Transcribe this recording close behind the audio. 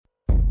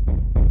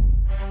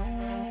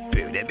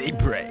to be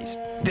praised.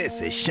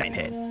 This is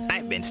Shinehead.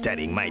 I've been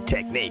studying my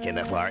technique in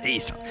the Far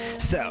East,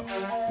 so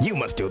you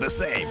must do the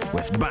same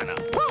with Bana.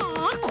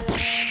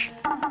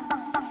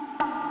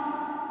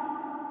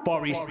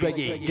 Far East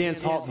Reggae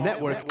Dancehall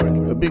Network.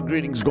 A big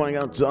greetings going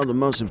out to all the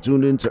months have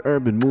tuned in to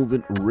Urban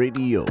Movement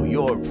Radio.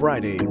 Your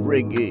Friday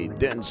Reggae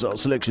Dancehall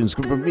selections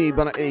come from me,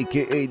 Bana,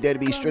 aka Daddy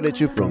B, straight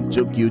at you from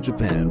Tokyo,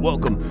 Japan.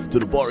 Welcome to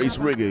the Far East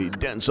Reggae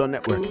Dancehall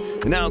Network.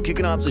 And now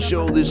kicking off the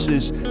show, this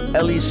is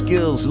Ellie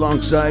Skills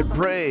alongside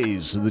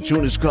Praise. The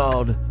tune is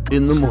called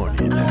In the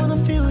Morning. I wanna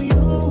feel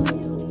you.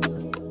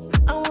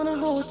 I wanna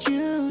hold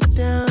you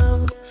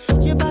down.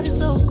 Your body's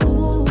so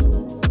cool.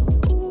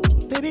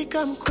 Baby,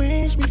 come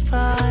quench me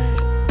fire.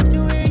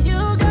 The way you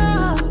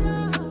go,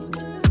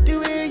 the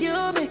way you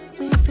make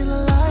me feel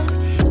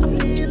alive. I'm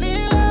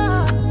feeling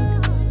love.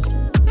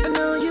 I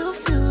know you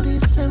feel the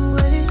same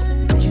way.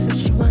 She said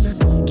she wanna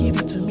give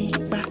it to me,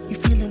 but you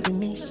feeling the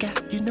need, God.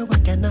 You know I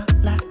cannot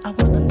lie. I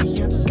wanna be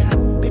your guy.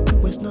 Baby,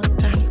 waste no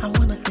time. I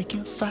wanna take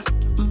you far.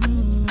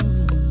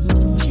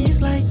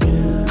 She's like,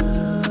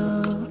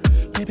 girl,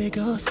 baby,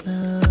 go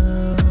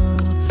slow.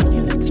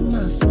 You lift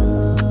my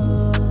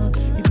soul.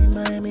 You be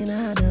my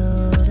minado.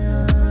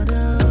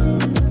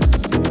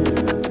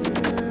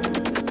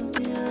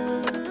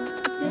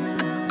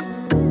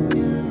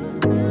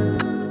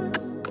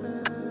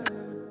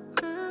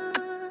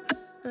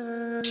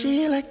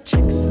 She like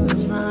chicks in the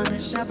morning,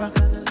 shabba.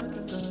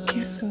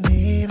 Kiss in the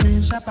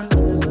evening, shabba.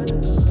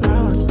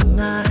 Flowers for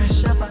night,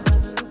 shabba.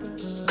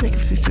 Make it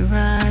fit the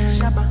right,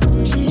 shabba.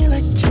 She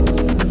like chicks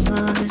in the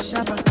morning,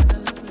 shabba.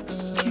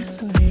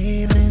 Kiss in the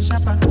evening,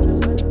 shabba.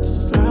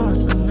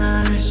 Flowers for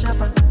night,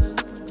 shabba.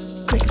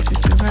 Make it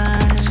fit the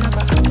right,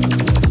 shabba.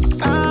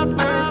 I've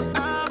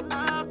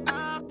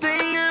been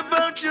thinking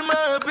about you,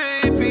 my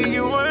baby.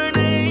 You were an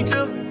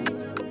angel.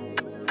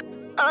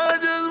 I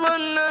just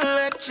wanna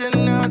let you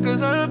know,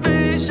 'cause I'm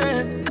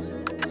patient.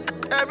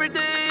 Every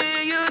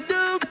day you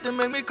do to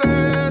make me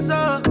curse,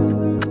 oh.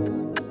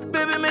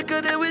 Baby, make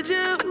a day with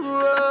you,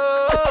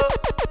 oh.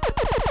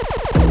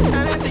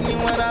 Anything you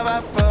want,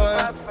 I'll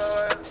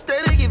for.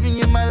 Steady giving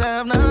you my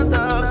love,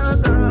 non-stop.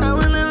 I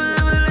will never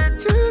ever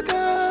let you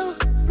go.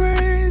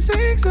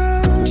 Praising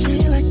song.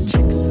 She like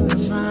chicks in the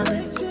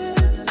morning,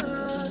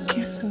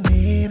 kiss in the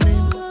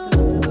evening,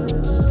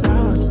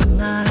 flowers for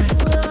night,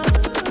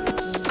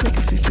 make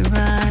it fit the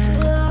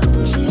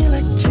right. She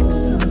like chicks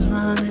in the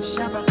morning,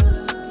 shabba.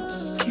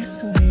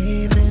 Kiss in the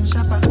evening,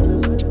 shabba.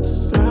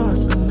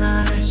 Flowers for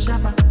night,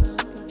 shabba.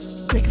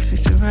 Make it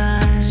fit the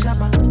right,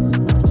 shabba.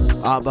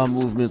 アーバン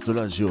ムーブメント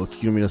ラジオを聴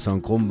きの皆さ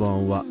んこんば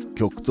んは。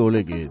極東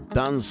レゲエ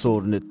ダンソ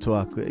ールネット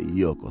ワークへ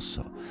ようこ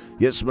そ。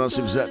Yes,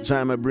 massive, it's that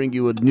time I bring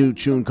you a new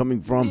tune coming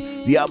from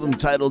the album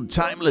titled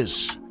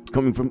Timeless,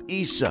 coming from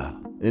Isa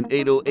and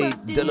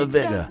 808 De La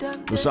Vega.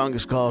 The song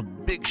is called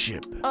Big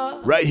Ship,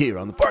 right here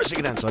on the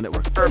Farsi Dancehall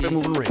Network, Urban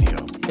Movement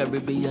Radio.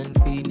 Caribbean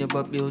queen, you're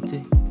a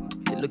beauty.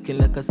 You're looking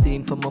like a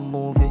scene from a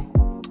movie.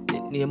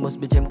 Your name must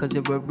be Gem 'cause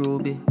you're a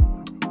ruby.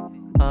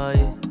 Oh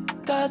yeah.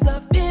 'Cause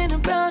I've been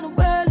around the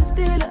world and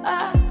still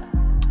I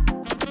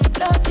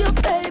love you,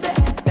 baby.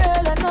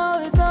 Girl, I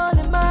know it's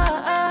only mine.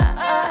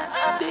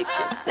 Big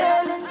ship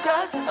sailing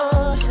across the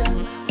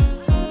ocean.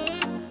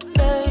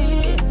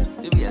 Hey,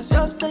 the way it's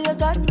rough, so you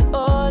got to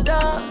hold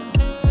on.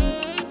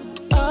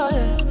 Oh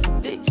yeah,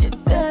 big ship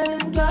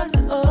sailing across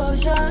the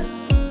ocean.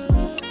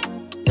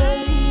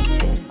 Baby,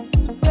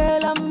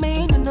 girl, I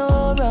mean no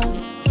wrong.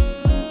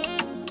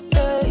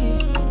 Hey,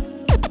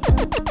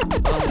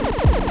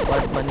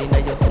 bad money now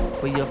you,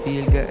 where you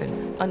feel, girl?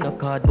 I no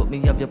card, but me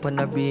have you on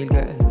a real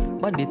girl.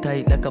 Body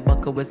tight like a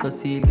bucket with a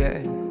seal,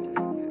 girl.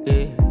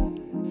 Yeah.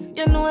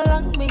 You know how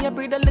long me, I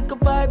breathe a little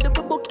vibe. The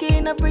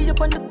booking, I breathe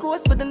up on the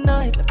coast for the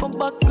night. Like my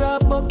back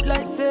grab up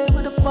like say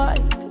with a fight.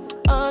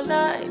 All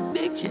night,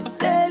 big ship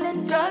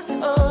sailing across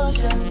the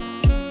ocean.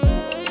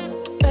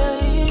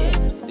 Hey,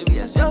 the way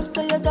it's rough,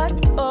 so you got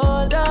to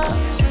hold on.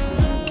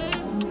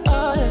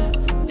 Oh yeah,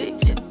 big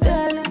ship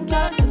sailing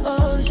across the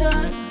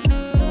ocean.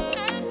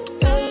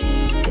 Hey,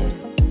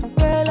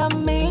 girl, I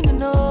mean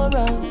no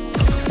wrongs.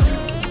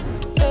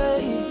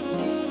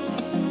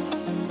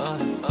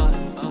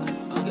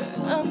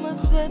 I'ma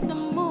set the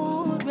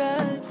mood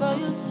right for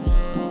you.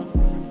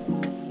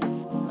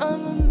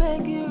 I'ma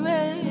make it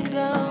rain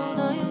down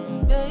on you,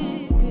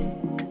 baby.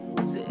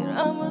 Said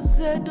I'ma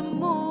set the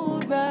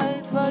mood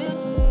right for you.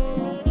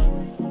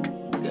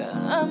 Girl,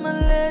 I'ma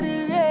let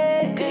it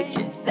rain. Big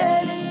ship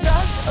sailing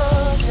across the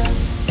ocean.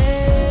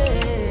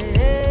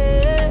 Hey,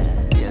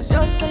 yes,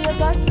 rough, so you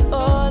got to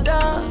hold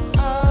on.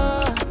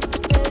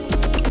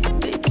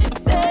 Big ship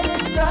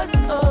sailing across the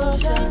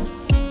ocean.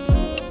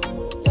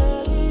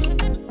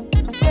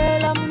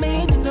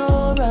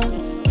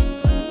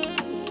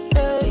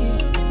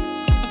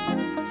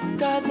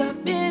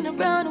 I've been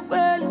around the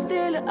world and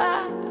still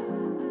I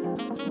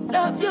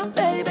love you,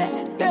 baby.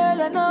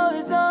 Girl, I know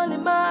it's only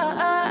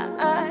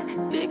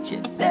mine. Big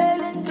ship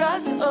sailing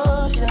across the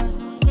ocean.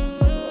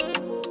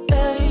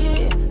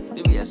 Hey,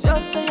 the way it's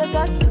rough, so you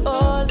got to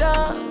hold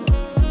on.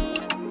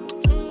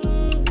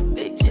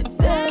 Big ship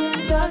sailing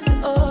across the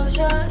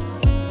ocean.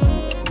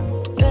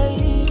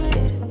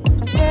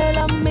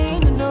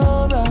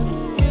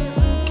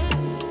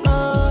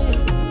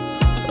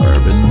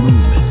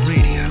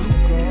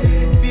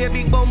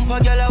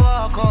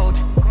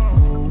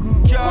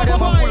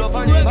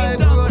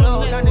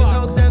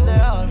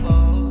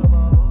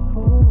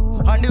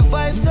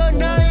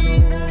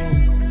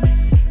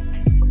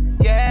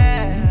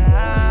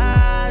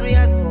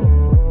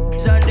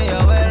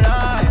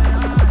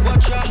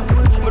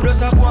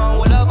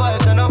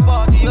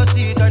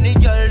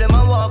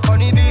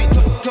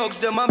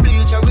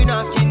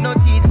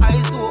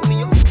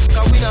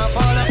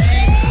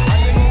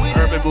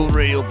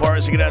 Radio,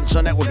 Varsity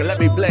Dancehall Network. And let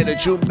me play the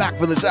tune back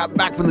from the top,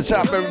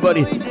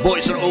 everybody.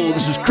 Boys and old,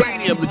 this is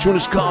Cranium. The tune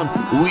is called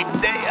We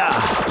Dare.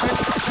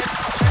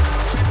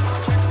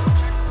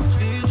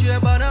 DJ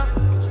Bana.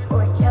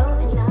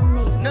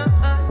 No,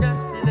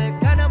 that's the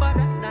kind of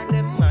bada than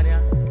them man,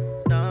 yeah.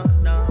 No.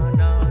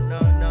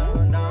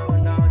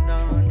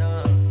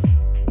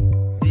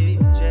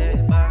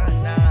 DJ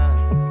Bana.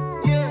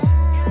 Yeah.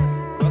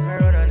 Fuck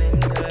around and him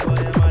tell her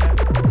what your mother.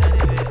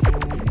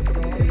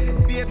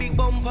 Anyway. Be a big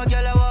bumper,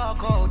 girl, I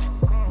walk out.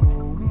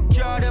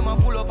 Car them a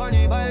pull up on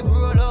the bike,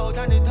 roll out,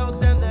 and the thugs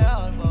them they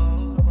all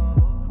bout.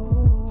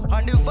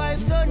 And the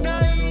vibes so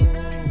nice.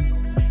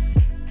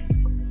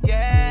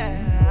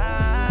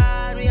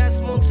 Yeah, we a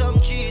smoke some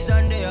cheese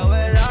and they are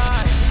well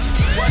on.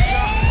 Watch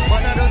out,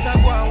 one of those a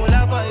go and will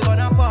a vibe on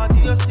a party.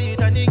 You see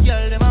it and the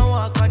girl them a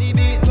walk on the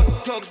beat.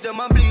 Thugs them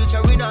a bleach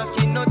and we not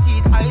skin no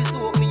teeth. Eyes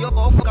soak me up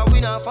off, cause we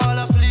not fall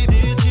asleep.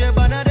 DJ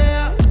Bana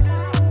there.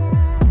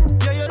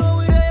 Yeah, you know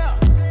we there.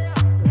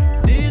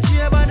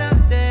 DJ Bana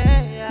there.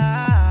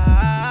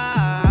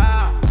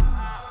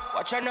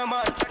 Watch out now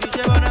man,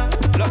 DJ Bana.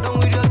 Lock down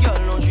with your girl,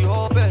 now she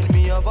open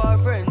me of her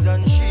friends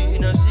and she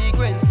in a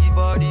sequence. Give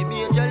her the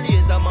major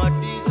laser,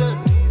 mad decent.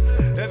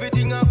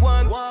 Everything I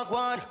want, walk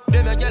one.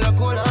 Them a girl a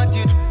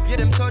cold-hearted, yeah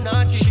them so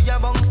naughty. She a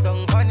bounce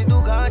down, pan the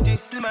Ducati.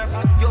 Slim and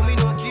fat, yo me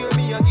no care,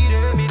 me a give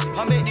them it.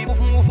 I make the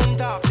boom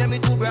talk, send me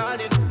to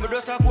branding. Me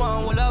just a go and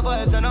all the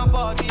vibes and a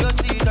party. You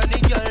see it and the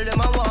girl them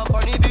a walk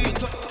on the beat.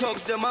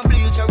 Thugs them a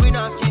bleach and we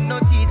not skin no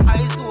teeth.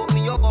 Eyes soak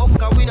me up off,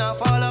 cause we not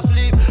fall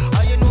asleep.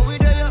 And you know we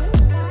there.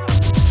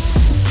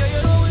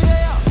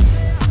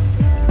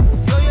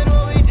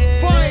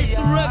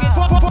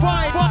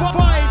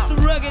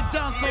 Reggae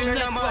Dancehall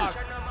Network.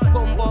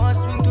 Bumper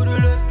swing to the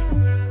left,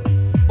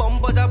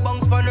 bumpers a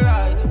bounce on the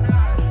right.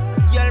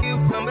 Girl,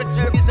 you some bed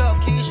service up,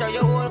 Keisha,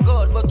 you all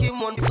good, but Kim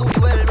want so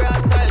well,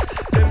 brass style.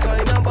 Them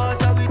kind of bars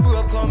that we grew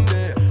up come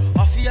there.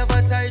 Coffee have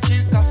a side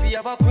chick, coffee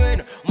have a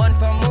queen. Man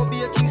from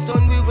Mobile,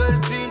 Kingston, we well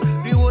clean.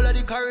 The whole of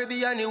the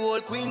Caribbean, the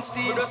whole Queen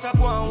Steve. Just a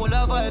go and all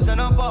the vibes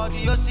and a party.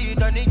 You see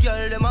it and the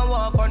girl, them a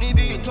walk on the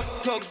beat.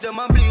 Thugs, them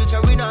a bleach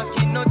and we not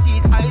skin no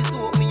teeth. Eyes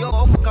soak me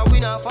up, cause we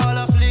not fall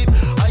asleep.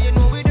 And you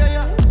know we there.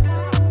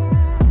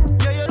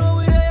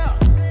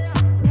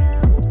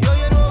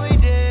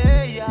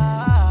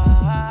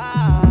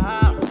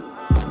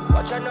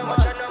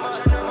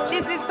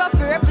 This is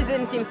Coffee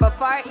representing for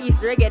Far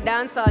East Reggae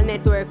Dancehall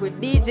Network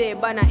with DJ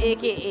Bana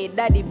aka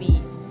Daddy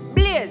B.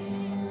 Blaze.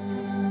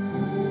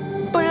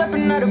 Pull up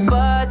another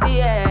party,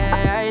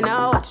 yeah. I ain't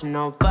not watching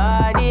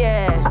nobody,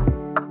 yeah.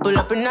 Pull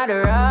up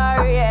another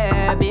Rari,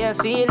 yeah. Bare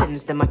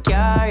feelings that I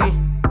carry.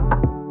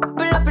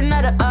 Pull up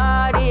another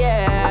Audi,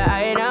 yeah.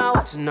 I ain't not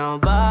watching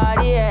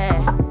nobody,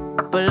 yeah.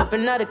 Pull up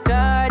another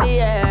card,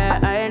 yeah.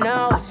 I ain't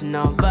not watching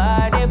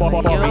nobody but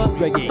you.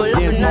 Pull up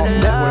another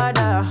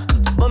ladder,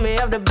 but me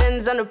have the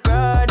Benz and the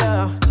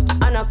Prada,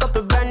 and a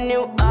couple brand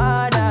new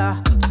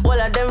order. All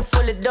of them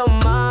fully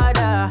don't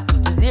matter.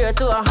 0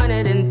 to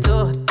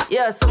 102.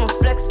 Yeah, some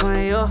flex for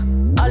you.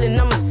 All in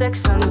on my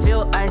section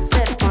view, I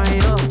set for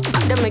you.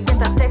 Then me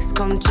get a text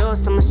come true,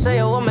 so I'ma show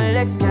you what my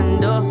legs can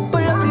do.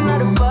 Pull up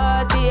another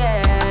party,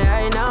 yeah.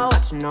 I ain't not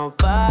watching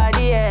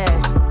nobody, yeah.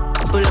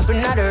 Pull up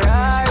another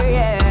Rari,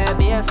 yeah.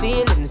 Bare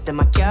feelings that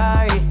I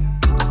carry.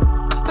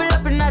 Pull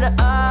up another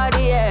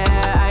Audi, yeah.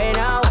 I ain't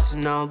not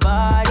watching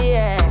nobody,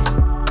 yeah.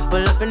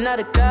 Pull up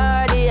another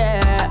card,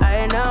 yeah. I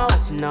ain't not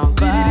watching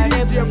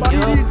nobody but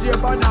you.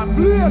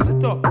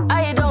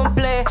 I don't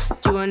play.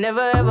 You will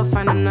never ever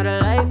find another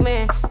like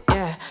me,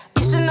 yeah.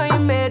 You should know you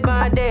made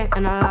my day,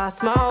 and I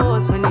lost my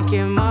horse when you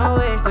came my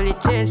way. But it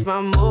changed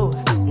my mood.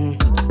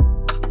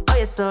 Oh,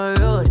 you're so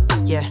rude,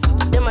 yeah.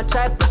 Then I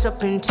try push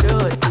up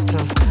intrude,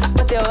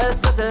 but you're well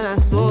subtle and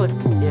smooth,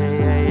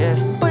 yeah.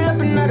 Pull up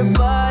another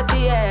party,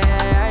 yeah.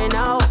 I ain't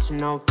not watching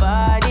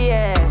nobody,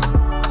 yeah.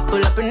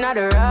 Pull up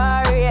another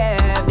Rari,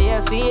 yeah.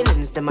 Bare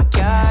feelings that I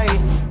carry.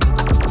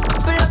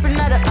 Pull up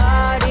another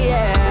Audi,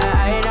 yeah. I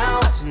ain't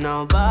not watching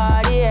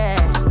nobody, yeah.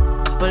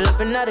 Pull up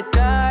another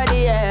card,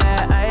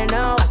 yeah. I ain't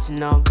not watching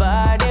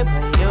nobody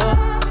but you.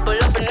 Pull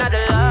up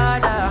another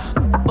ladder,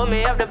 but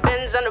me have the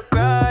Benz and the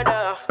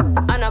Prada,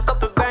 and a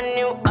couple brand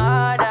new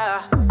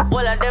order.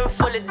 All of them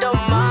fully don't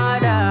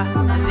matter.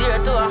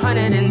 0 to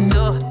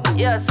 102.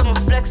 Yeah, some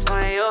flex for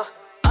you.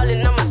 All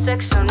in on my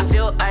section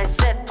view, I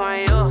set for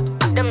you.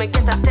 Then me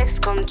get a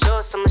text come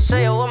true, so I'ma show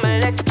you what my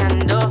legs can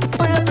do.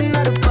 Pull up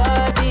another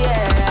party,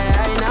 yeah.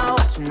 I ain't not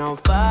watching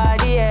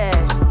nobody, yeah.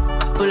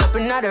 Pull up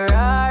another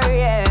Rari,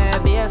 yeah.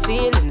 Bare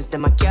feelings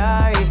that I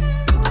carry.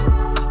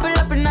 Pull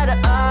up another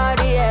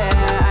Audi, yeah.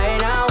 I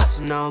ain't not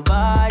watching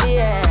nobody,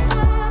 yeah.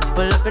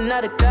 Pull up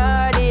another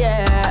card,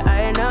 yeah.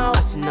 I ain't not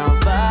watching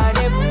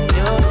nobody but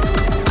you.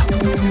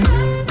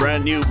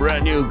 Brand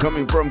new,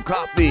 coming from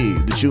Coffee.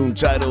 The tune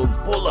titled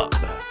Pull Up.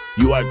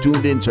 You are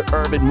tuned in to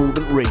Urban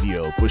Movement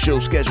Radio. For show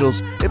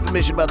schedules,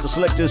 information about the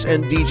selectors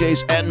and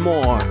DJs, and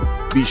more,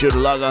 be sure to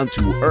log on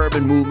to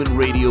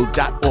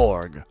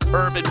urbanmovementradio.org.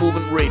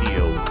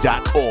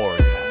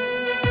 urbanmovementradio.org.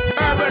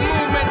 Urban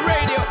Movement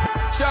Radio.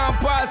 Sean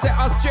Paul say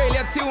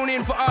Australia tune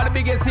in for all the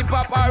biggest hip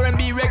hop,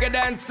 R&B, reggae,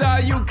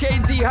 dancehall,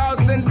 UKG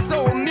house and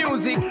soul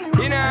music.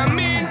 You know what I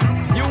mean?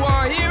 You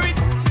want to hear it?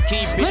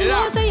 Keep it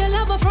locked. Say you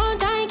love a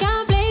front, I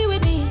can't play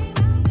with me.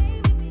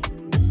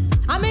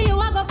 I mean you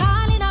want go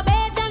call in a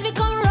bed and we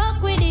come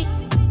rock with it.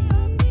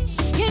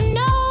 You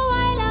know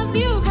I love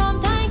you from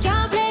time,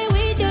 can't play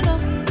with you no.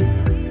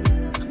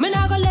 Me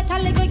not go let a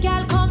little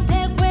girl come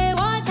take away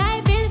what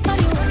I feel for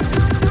you.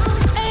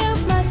 I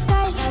love my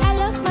style, I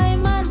love my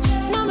man.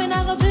 No me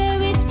not go play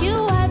with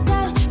you at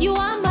all. You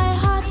are my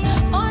heart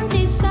on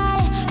this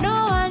side.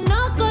 No one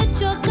no good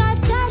joke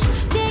at all.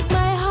 Take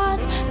my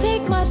heart,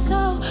 take my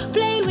soul.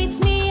 Play with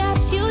me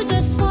as you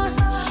just want.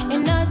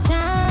 In no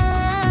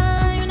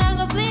time, not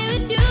gonna play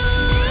with you.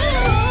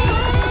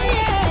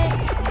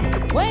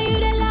 Yeah. When you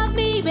don't love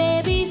me,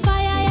 baby,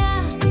 fire,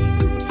 yeah.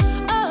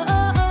 Oh,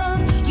 oh, oh,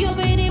 you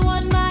be the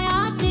one my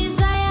heart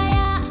desire,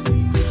 yeah.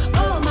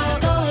 Oh my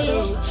God,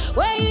 yeah.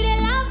 When you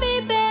don't love me,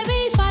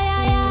 baby,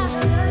 fire, yeah.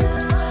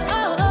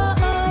 Oh, oh,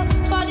 oh,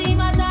 for the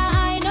matter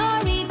I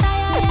know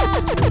retire, yeah.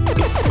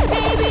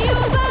 Baby, you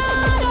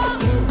bad, oh.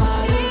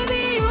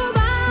 Baby, you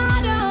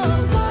bad, oh.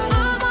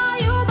 Mama,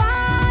 you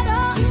bad,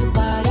 oh.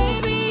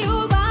 Baby, you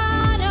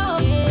bad,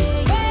 oh.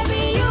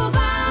 Baby, you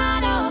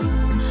bad, oh.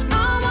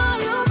 Mama,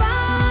 you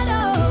bad, oh.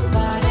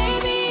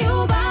 Baby, you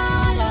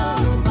bad, oh.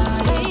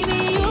 Baby,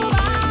 you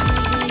bad,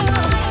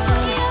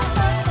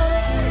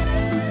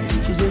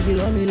 She say she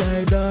love me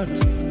like that.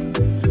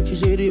 She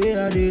say the way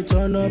I they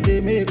turn up,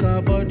 they make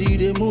her body,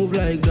 they move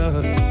like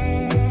that.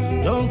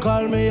 Don't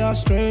call me a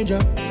stranger.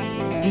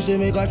 You say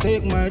make I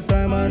take my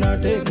time and I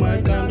take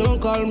my time. Don't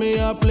call me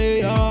a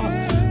player.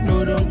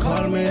 No, don't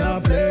call me a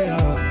player.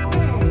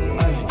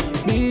 I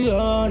be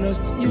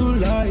honest, you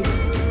like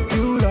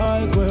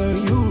when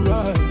you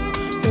ride.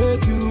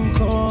 Make you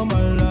come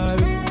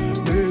alive,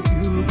 make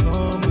you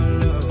come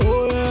alive.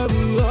 Oh yeah,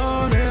 be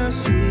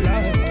honest,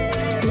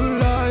 you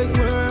like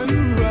when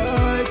you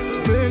ride.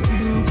 Make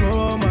you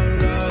come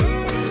alive,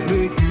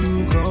 make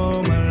you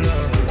come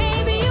alive.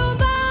 Baby, you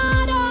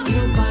bad, oh.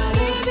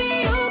 Baby,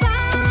 you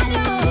bad,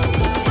 oh.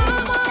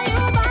 Mama,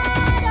 you bad,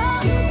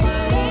 oh.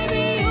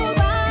 Baby, you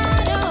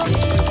bad, oh.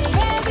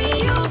 Baby,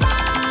 you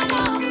bad, oh.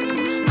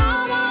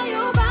 Mama,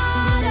 you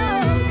bad, oh.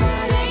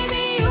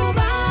 Baby, you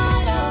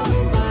bad, oh.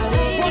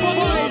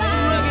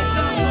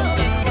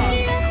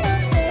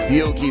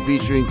 Yoki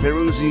featuring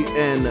Peruzzi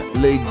and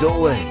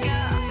Ledoe.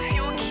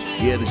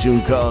 Yeah, the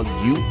tune called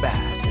You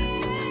Bad.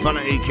 Bana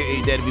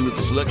aka Daddy B with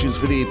the selections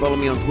for the. Follow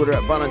me on Twitter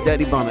at Bana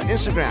Daddy Bana,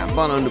 Instagram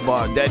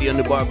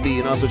Bana_Daddy_B,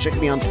 and also check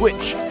me on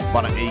Twitch,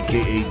 Bana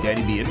aka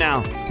Daddy B. And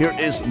now here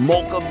is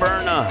Mocha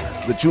Berna,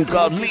 the tune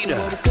called Leader.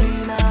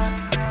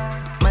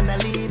 Man a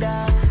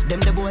leader. Them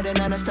the boy then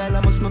on a style,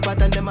 I must my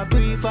pattern, them a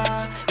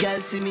prefer.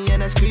 Girl see me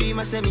and I scream,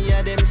 I say me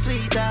a them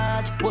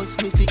sweetheart.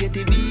 Bust me forget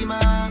the beamer.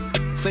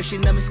 Fresh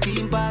in my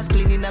scheme pass,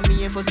 cleaning a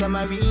me for some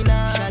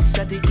arena. Shots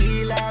at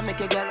tequila, make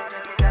a girl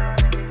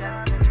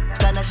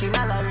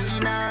national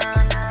arena.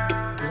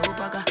 Yo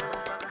fucker,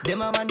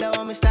 them a wonder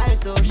how me style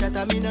so shut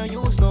a me no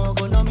use no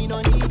gun, no me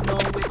no need no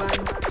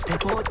weapon.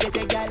 Step out, get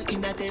a girl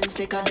in a 10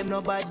 seconds. Them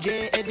no bad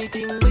J,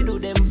 everything we do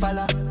them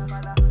follow.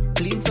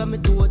 Clean from me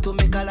toe to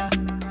me collar.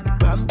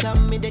 Pram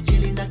tam me the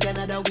chill in a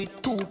Canada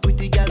with two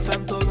pretty girl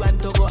from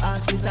Toronto. Go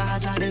ask me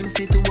Sahasa, them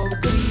say to our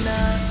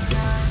cleaner.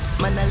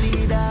 Man a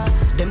leader,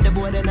 them the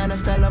boy then on a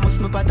style, I must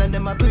me pattern,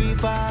 them a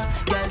prefer.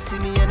 Girl see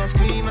me and I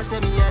scream, I say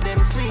me a them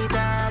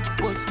sweetheart.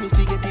 Bust me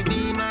forget the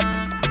beamer.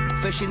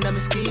 Fresh in my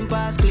scheme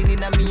pass,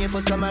 cleaning a me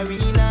for some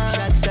arena.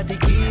 Shots at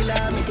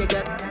tequila, make a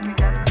girl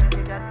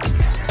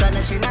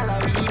national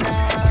arena.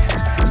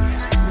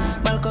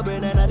 Malcolm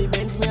Brennan at the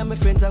Benz, me and my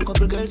friends and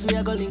couple girls, we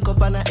a go link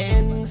up on the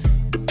ends.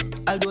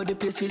 Although the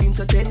place feeling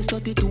so tense,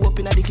 32 up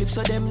in the clip,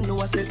 so them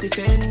know a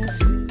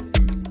self-defense.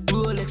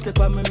 Rolex, step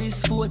on my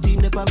wrist, 14,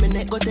 step on my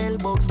neck, go tell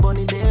Bugs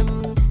Bunny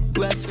them.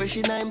 Grass fresh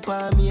in I'm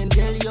palm, me and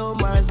gel, yo,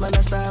 Mars, man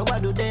a star,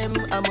 what do them?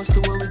 I must do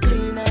what we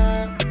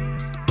cleaner.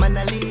 Man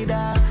a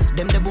leader,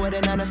 them the boy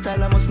then on a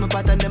style, I must my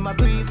pattern, them a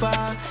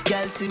prefer.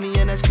 Girl see me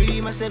and I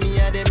scream, I say me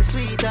a them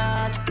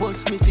sweetheart.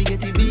 Bust me forget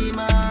the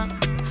beamer.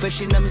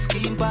 Fresh in my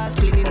scheme pass,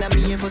 cleaning a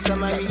me for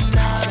some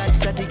arena.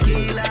 Shots at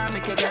tequila,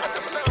 make a girl.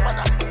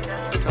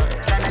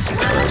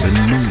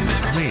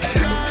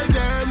 Girl,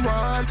 them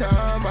want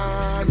a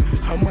man.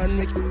 A man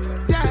make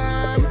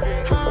them,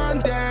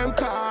 and them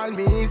call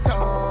me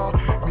so.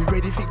 Me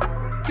ready for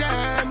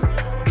them.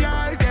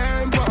 Girl,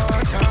 them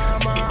want a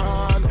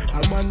man.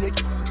 A man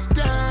make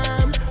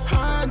them,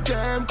 and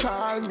them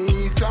call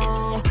me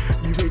so.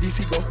 Me ready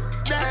for go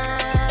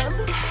them.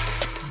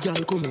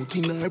 Girl come out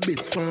in her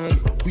best fan.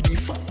 With the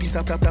fat piece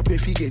of tap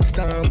if he get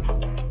stamped.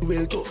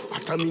 Well tough,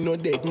 after me no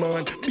dead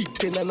man. Big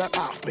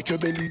 10.5, make your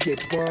belly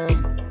get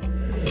warm.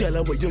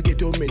 Girl, where you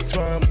get your meds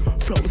from?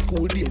 From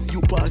school days,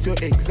 you pass your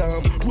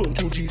exam. Run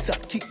through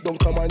GSAT, kick down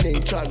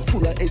combination.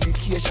 Full of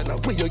education,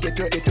 where you get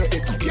your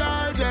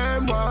Girl,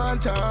 them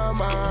want a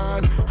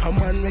man. A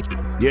man make.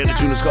 Yeah, the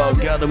tune is called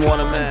Girl, Them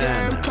Want a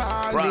Man.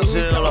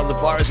 Brazil on the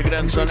Paris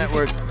Dancehall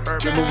Network,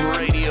 Urban Movement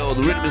Radio.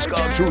 The rhythm is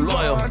called True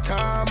Loyal.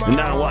 And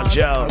now watch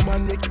out.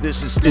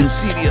 This is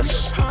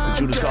Insidious. The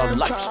tune is called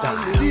Lifestyle.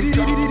 She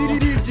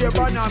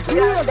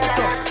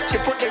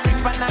put the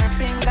ring on her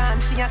finger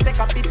and she a take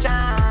a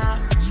picture.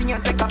 She a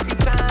take a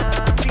picture.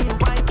 She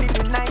wife in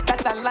the night,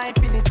 that a life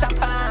in the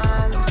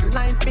choppers.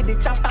 Life in the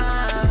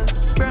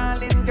choppers.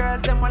 Berlin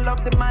girls, them will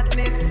love the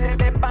madness.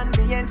 They pan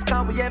the ends,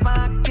 can we ever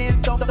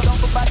active? Don't go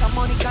back the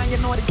money, can you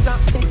know the job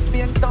takes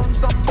being down.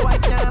 Some boy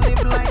can't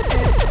live like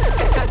this.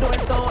 The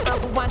doors don't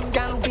have one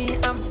girl, we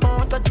have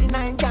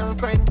 439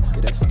 girlfriend.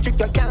 Trick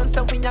your girl,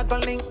 so we a go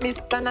link Miss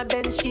Dana,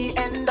 then she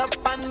end up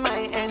on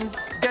my ends.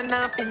 You're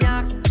not the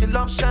axe, she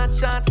love short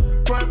shots.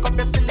 Work up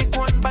your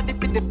silicone body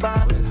for the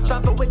boss.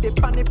 Travel with the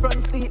funny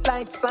front seat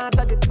like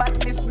Santa. The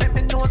badness make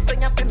me know so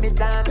you feel me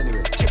dance.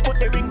 She put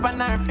the ring on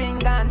her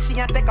finger and she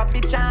a take a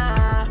picture.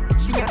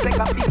 She a take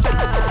a picture.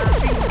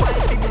 She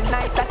wife in the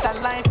night, that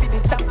a life in the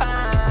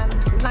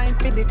choppers.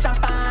 Life in the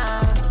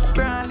choppers.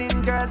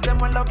 Berlin girls, them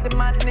will love the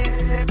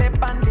madness. They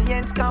pan the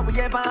ends, can we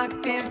ever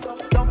active?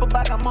 Don't go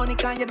back on money,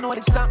 can you know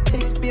the shop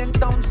takes being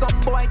down.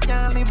 Some boy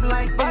can't live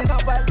like this.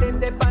 While them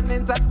the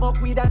panins, I smoke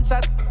weed and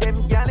chat.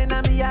 Them gal in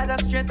a me had a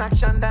straight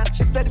action that.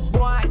 She said the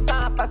boy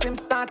stop as him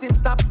start him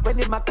stop. When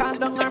him a call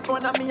down her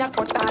phone and me a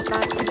cut off.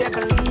 And the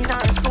devil in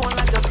her soul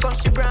and just so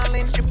she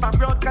brawling. She from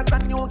road cause a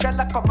new gal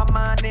a come a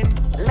morning.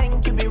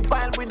 Lanky be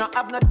wild, we no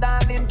have no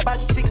darling. Bad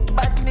chick,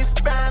 badness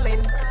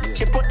brawling.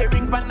 She put the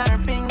ring on her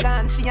finger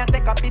and she a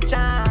take a picture.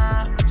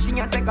 She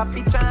a take a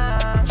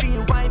picture. She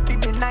wife in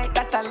the night,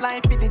 that a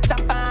life in the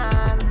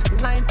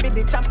choppers. Life in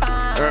the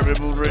choppers.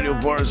 Urban Movement Radio,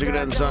 Paris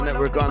Dancehall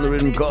Network on the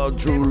rhythm called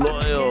True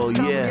Loyal.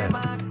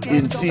 Yeah.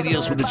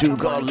 Insidious with the tune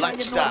called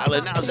Lifestyle.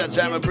 And now's that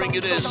time I bring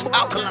you this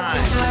Alkaline.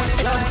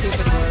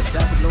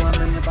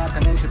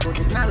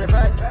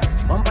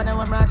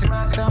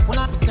 Pull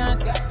up the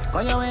skirts.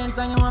 Call your hands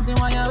and you want the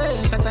wire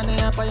way. Shut on the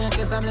app and you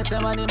kiss and bless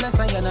everybody bless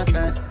and you're not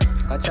cursed.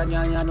 Catch a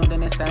girl, you know the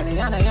next time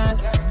you're not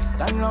yours.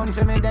 Turn round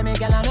for me, then me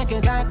girl and make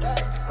it dark.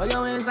 Call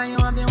your hands and you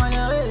want the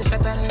wire way.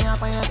 Shut on the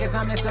app and you kiss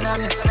and bless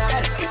everybody.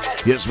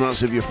 Yes,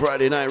 massive, your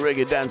Friday night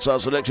reggae dancehall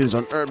selections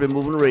on Urban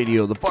Movement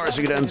Radio, the Paris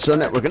Dancehall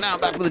Network. And now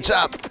back to the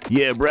top.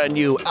 Yeah, brand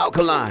new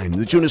Alkaline.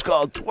 The tune is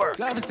called Twerk.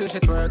 Love is so she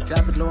twerk,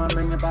 drop it low and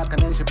bring it back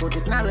and then she put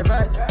it in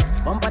reverse.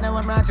 Bump on the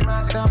one branch,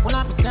 down, pull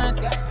up the skirts.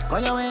 Call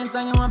your hands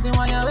and you want the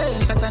wire way.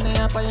 Shut on the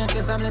app and you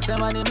kiss and bless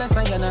everybody bless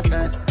and you're not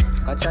cursed.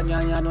 Catch a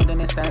girl, you know the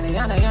next time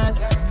you're not yours.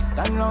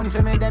 Turn round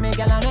for me, then me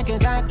girl and make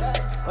it dark.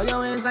 Call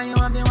your hands and you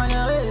want the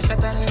wire way.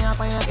 Shut on the app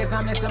and you kiss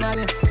and bless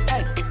everybody.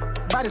 Hey.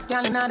 Body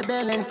scanning out the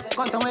building,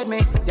 content with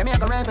me. Yeah, me I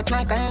go rev it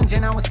like an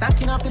engine. I was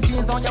stacking up the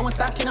cheese, oh yeah, was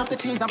stacking up the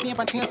cheese. I'm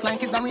paper chase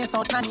like it's a race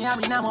out, Nanny,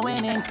 Harry, now I'm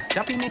winning.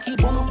 Choppy me keep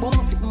boom, boom,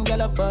 sitting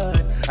girl up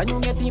bird. And you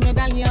get the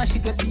medallion, she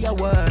get the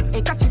award.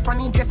 Hey, catch it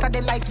on it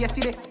yesterday like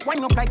yesterday.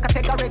 Wind up like a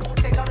take a rig.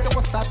 You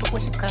will start to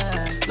push it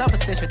can. Love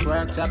it, say she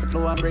twerk, drop it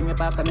low and bring it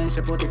back and then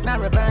she put it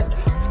in reverse.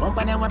 Bump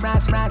on them with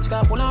branch,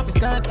 go pull up the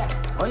skirt.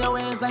 Oh, your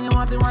ways and you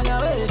want the one your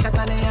way. Shut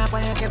on the app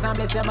and you kiss and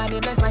bless your body,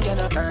 bless and you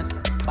no curse.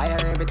 Buy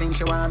her everything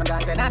she want, I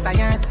got it out of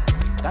yours.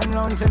 Turn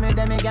round for me,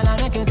 then me girl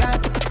and make it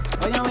dark.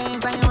 Oh, your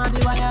ways and you want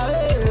the wire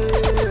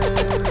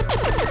ways.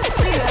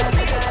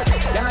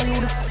 Girl, and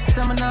you the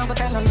so me now go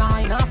tell a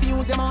lie. Now if you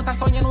use your mouth,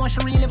 so you know she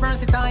really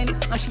versatile.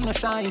 And she no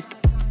shy.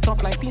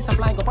 Tough like piece of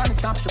fly, go on the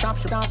top, shoot off,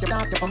 you're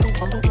from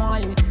loop,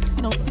 wine.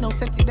 See no,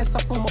 sexy, that's a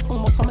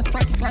fumo, so me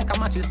strike it like a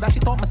matches. Dash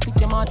it up, me stick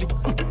your magic.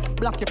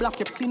 Block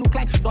you, clean look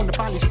like she done the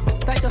polish.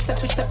 Tight your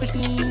selfish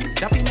thing.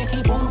 Choppy make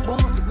it boom,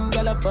 sitting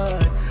girl up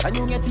bird. And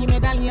you get the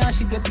medallion,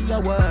 she get the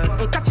award.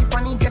 Hey, catch it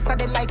on it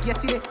yesterday like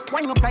yesterday.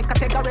 Wind up like a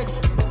take already.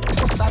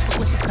 Go start to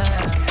push it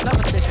down.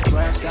 Love a station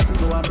twerk, she have to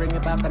go and bring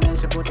it back and then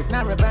she put it in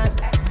reverse.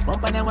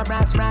 Bump on them with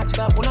branch,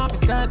 go pull up the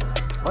skirt.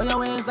 Oh, your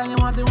ways and you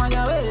want the one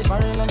your way. For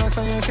real, no,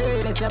 so you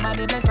should. Let's your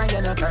body bless and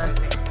you no curse.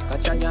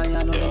 Catch a girl, you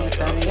know the next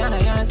time you're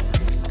not yours.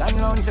 Turn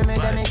round for me,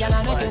 then me girl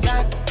and make it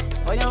dark.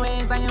 Oh, your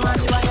ways and you want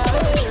the one your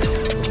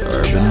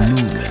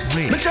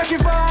way. Me check your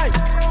vibe.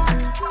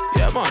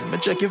 Yeah, man, me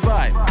check your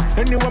vibe.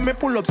 Anyway, me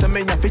pull up, so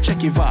me have to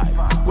check your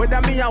vibe.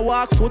 Whether me a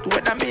walk foot,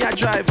 whether me a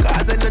drive.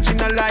 Cause energy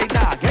no lie,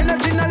 dog.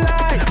 Energy no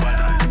lie.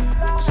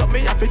 So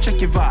me have to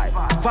check your vibe.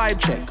 Vibe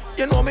check.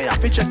 You know me have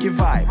to check your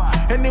vibe.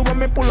 Anyway,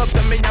 me pull up,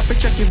 so me have to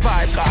check your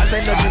vibe. Cause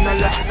energy no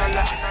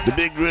lie. The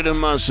big rhythm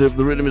massive.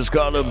 The rhythm is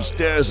called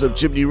Upstairs of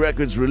Chimney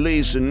Records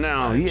release. And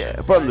now,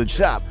 yeah, from the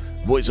top,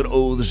 voice of the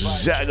old, this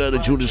is Zaga. The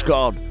tune is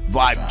called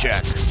Vibe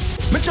Check.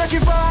 Me check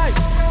your vibe.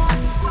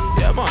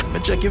 Yeah, man, me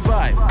check your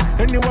vibe.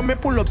 Anyway, me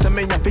pull up, so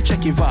me have to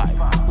check your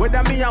vibe.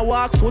 Whether me a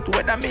walk foot,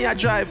 whether me a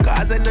drive.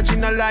 Cause energy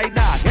no lie,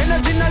 dog.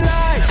 Energy no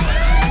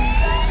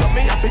lie. So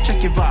me have to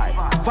check your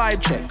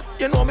vibe check.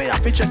 You know me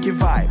have to check your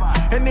vibe.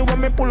 Anyway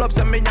me pull up,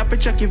 so me have to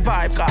check your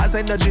vibe. Cause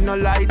energy no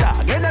lie,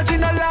 dog, energy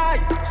no lie.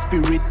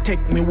 Spirit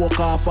take me walk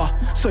off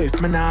so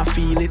if me nah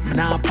feel it, me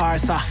nah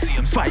parse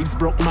vibes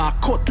broke my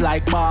cut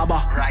like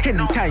barber.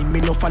 Anytime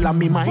me no follow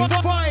me mind,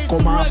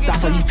 come after.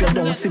 So if you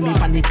don't see me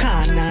pan the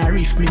corner,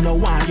 if me no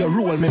want you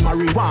roll me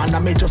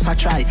marijuana, me just a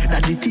try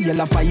that the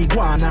tail of a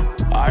iguana.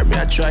 Or me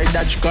a try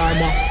dodge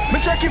karma. Me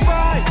check your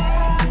vibe.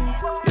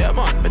 Yeah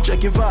man, me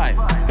check your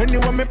vibe.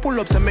 Anyway me pull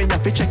up, so me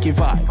have to check your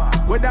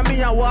vibe. Whether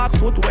me a walk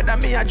foot, whether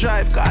me a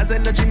drive, cause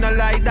energy no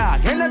lie,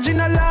 dog, energy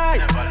no lie.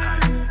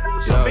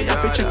 So me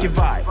have to check your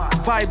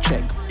vibe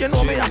check. You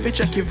know me have to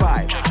check your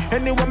vibe.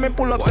 Anyway me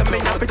pull up, so me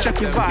have to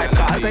check your vibe,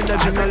 cause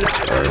energy no lie.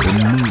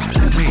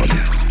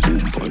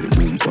 Boom pony,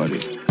 boom pony,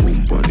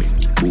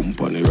 boom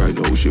pony. Right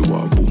now she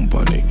want boom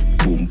pony,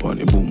 boom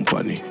pony, boom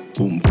pony,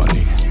 boom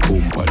pony,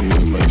 boom pony.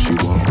 And like she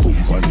want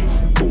boom pony,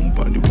 boom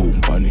pony,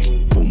 boom pony,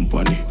 boom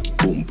pony,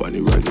 boom pony.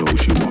 Right now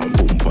she want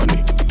boom pony,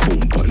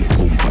 boom pony,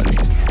 boom pony,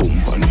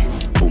 boom pony,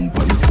 boom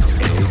pony.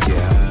 Hey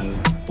girl,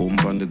 boom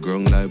on the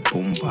ground like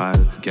boom pal.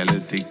 Girl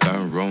it thick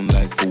and round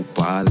like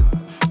football.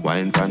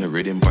 Wine pan the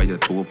rhythm by your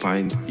toe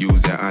pint.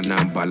 Use your hand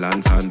and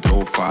balance and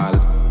toe fall.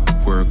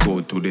 Work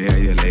out today,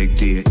 you like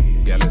day.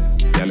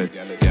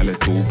 Gyal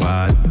it too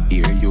bad.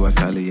 Here you a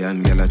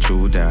stallion, gyal a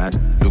true that.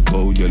 Look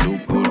how you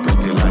look good,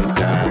 pretty like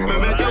that.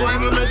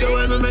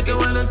 Me make you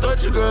wine and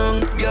touch the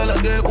ground. Gyal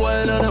a get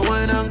wild and a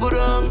wine and go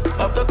down.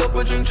 After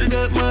couple drinks, she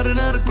get mad in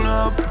the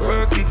club.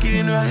 Her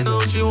kicking right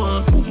now, she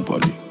want boom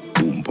pony,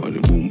 boom pony,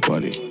 boom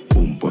pony,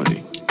 boom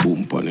pony,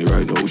 boom pony.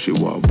 Right now she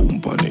want boom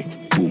pony,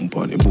 boom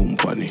pony, boom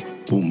pony,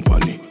 boom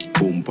pony.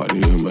 Boom pony,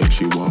 make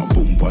she want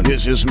boom pony.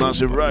 This is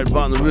massive right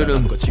on the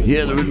rhythm.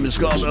 Yeah, the rhythm is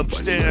called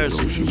Upstairs.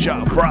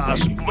 Sharp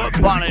Frost, but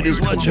Bonnet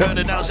is what you heard,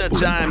 and now's that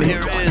time.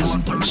 Here is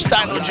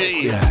Stylo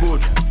G.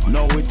 Good,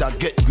 now it a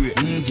get great.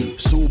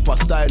 Super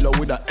styler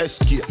with a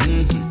SK.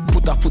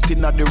 Put a foot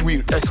in at the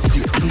real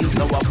estate.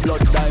 Now a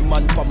blood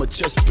diamond for my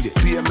chest plate.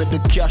 Pay me the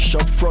cash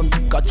up front,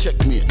 can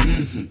check me.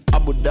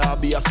 Abu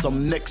Dhabi has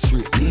some next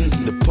rate.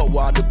 The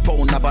power of the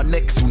pound have a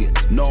next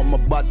weight. Now my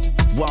bad,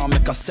 want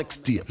make a sex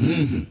tape.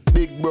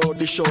 Big bro,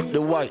 they short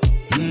the white.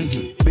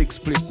 Big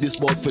split, this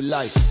boy for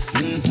life.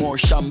 More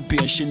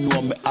champagne, she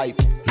know me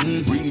hype.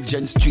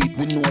 Regent Street,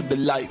 we know the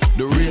life.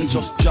 The rain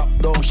just dropped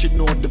down, she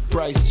know the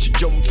price. She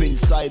jump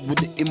inside with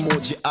the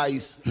emoji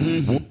eyes.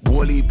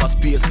 Whole heap of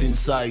space in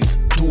size.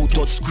 2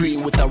 touch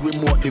screen with a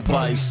remote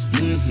device.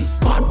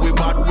 Bad we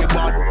bad. You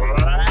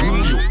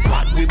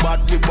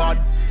bad we bad.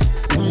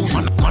 Ooh,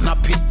 man a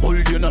pit bull,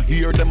 you know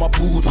hear them a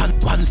poo.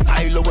 One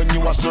style when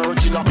you a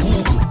searching a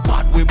poo.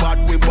 Bad we bad.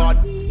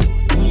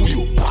 Ooh,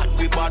 you bad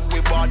we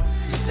bad.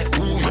 Me say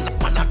ooh,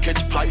 man a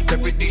catch flight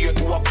every day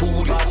to a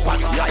pool. One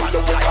style when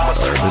you a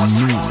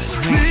searching.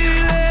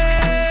 Feelings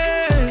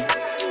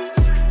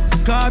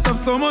caught up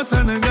so much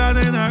and I got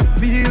in her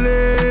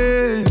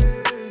feelings.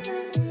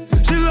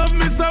 She love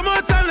me so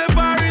much and left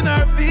her in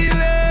her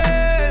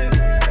feelings.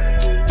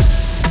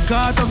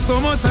 Caught up so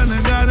much and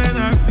I got in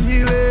her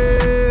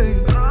feelings.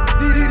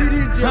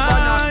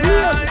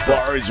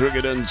 Far East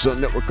Reggae Dancehall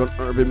Network on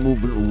Urban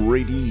Movement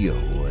Radio.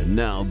 And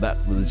now back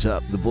to the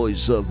top, the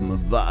voice of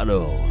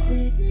Movado.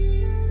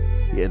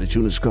 Yeah, the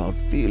tune is called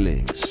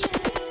Feelings.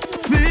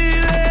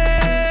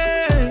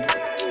 Feelings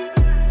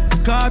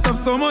caught up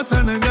so much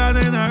and I got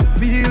in her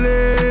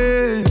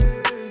feelings.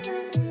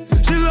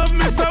 She love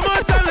me so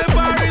much and left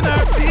her in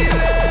her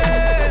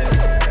feelings.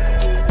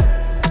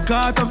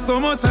 Caught up so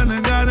much and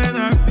I got in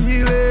her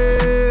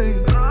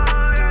feelings.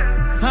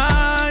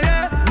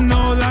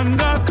 No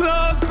longer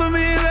close to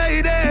me,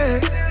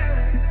 lady.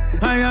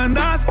 I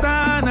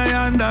understand.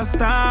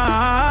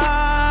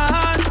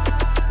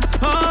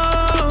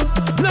 Oh,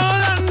 no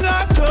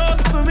longer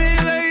close to me,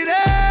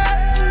 lady.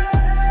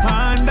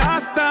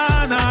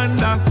 Understand.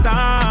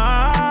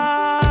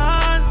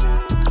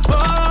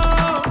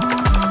 Oh,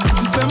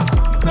 she said,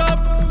 up,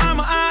 I'm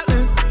a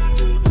heartless,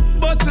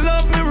 but she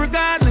love me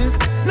regardless.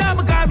 Not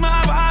because my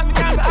have a heart, me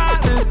can't be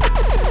heartless.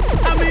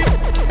 I mean,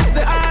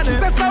 the honest. She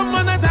said,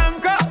 someone a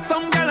junk up,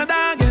 some girl a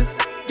doggies.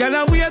 Girl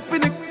a wait for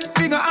the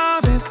finger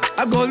harvest.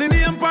 I go in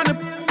the imp on the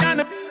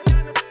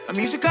I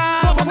mean she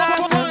can't be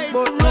nauseous,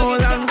 but no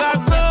longer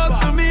close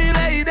to me,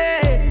 lady.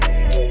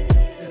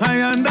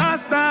 I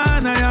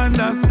understand.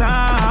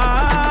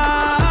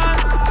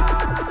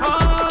 Oh,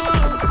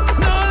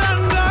 no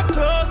longer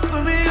close to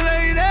me,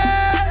 lady.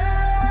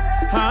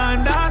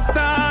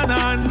 Understand.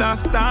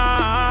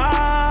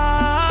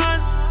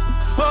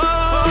 Oh,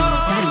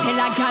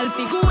 tell a girl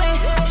figure away.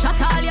 Shut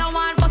all you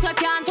want, but you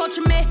can't touch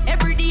me.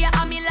 Every day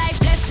I'm in life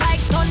blessed like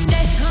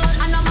Sunday.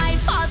 I know my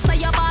fault, so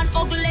you're born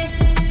ugly.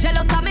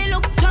 Jealous of me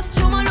looks, just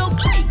show me look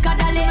like a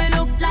dolly. Me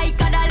look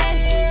like a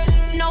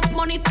dolly. Enough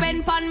money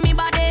spent on me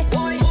body.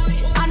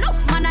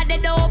 Enough man a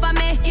dead over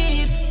me.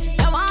 If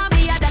you want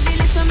me, a dolly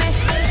listen me.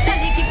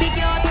 Dolly keep it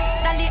cute,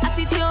 dolly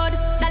attitude.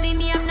 Dolly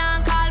name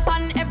now call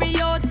pan every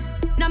youth.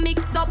 No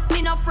mix up,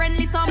 me no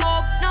friendly some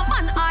up. No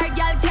man or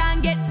girl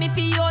can get me for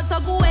you, so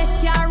go away.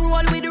 Can't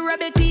roll with the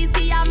rebel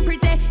TC and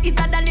pretty. Is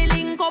a Danny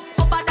link up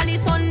a Danny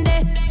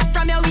Sunday.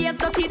 From your waist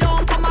dirty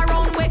don't come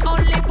around. We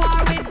only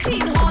par with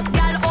clean house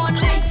girl on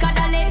like a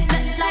dolly,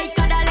 like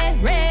a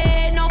dolly.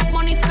 Rain enough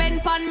money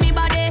spent on me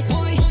body.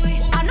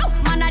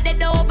 Enough man a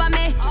dead over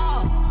me.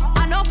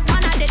 Enough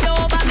man a dead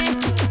over me.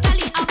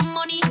 Dolly have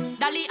money,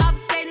 Dolly have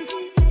sense.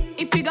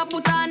 If you go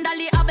put on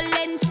Dolly have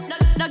length.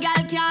 No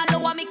girl can't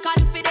lower me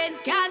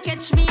confidence. Can't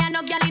catch me and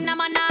no girl in a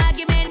man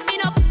argument. Me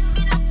no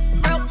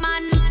broke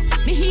man.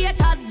 Me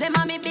haters, them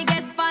are me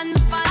biggest fans.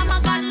 I'm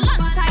a god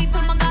long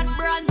title, my god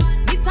bronze.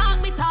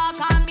 Me talk,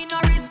 and me no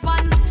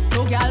response.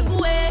 So girl go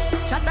away,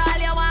 shut all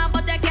you want,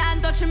 but you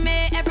can't touch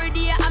me. Every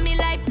day I'm me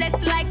life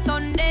blessed like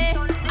Sunday.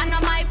 And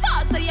not my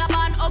fault, so you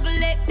born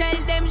ugly.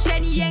 Tell them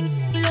Shen Yang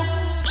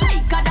look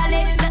like a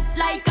dolly, look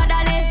like a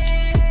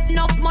dolly.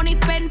 Enough money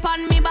spent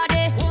on me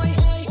body.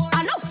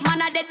 Enough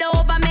man a dead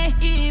over me.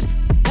 If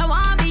you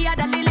want me a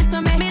dolly,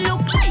 listen to me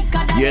look like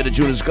a dolly. Yeah, the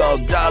tune is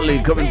called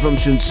Dolly, coming from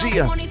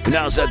Shinsia. And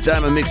now it's that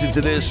time to mix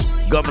into this.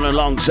 Governor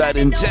alongside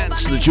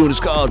Intense. The tune is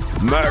called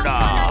Murder.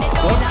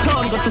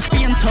 Uptown, got to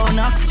Spain town,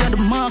 Axia, the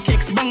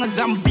Markex, bangers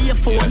and beer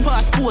for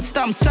passport,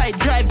 stamp side,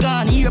 drive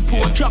down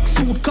airport, truck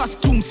suit,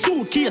 costume,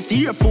 suitcase,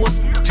 Air Force.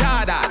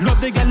 Jada, love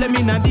the girl, them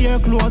in a dear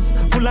clothes.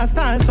 Full of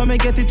style, so me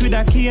get it with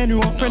a key and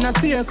rope. Friend, I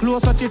stay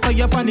close, watch it for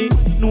your panic.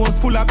 Nose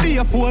full of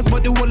beer force,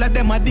 but the whole of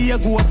them are dear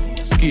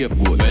ghosts.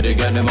 Scapegoat, make the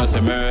girl, them a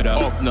say murder.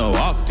 Up now,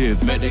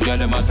 active, make the girl,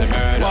 them a say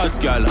murder.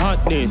 Bad girl,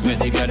 hotness, make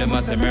the girl, them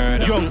a say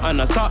murder. Young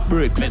Anna, stop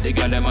bricks, make the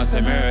girl, them a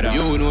say murder.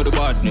 You know the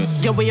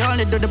badness. Yeah, we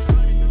only do the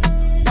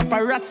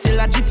paparazzi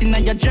legit in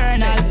your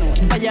journal.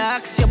 But you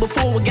ask you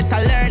before we get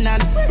a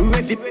learners.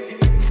 Rev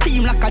it,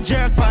 steam like a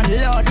jerk on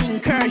Lord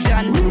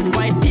incursion.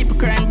 White people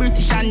crying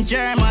British and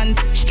Germans.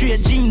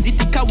 Straight jeans, it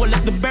take a wall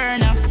of the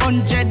burner.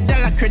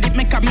 $100 credit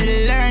make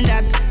me learn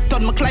that.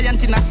 Turn my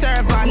client in a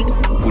servant.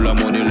 Full of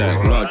money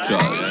like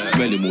Rothschild.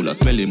 Smelly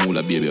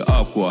moolah, baby,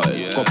 aqua.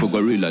 Couple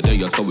gorilla, there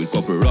you saw with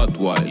couple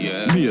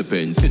Rottweil. Me a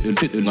pen,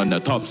 sitting on the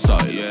top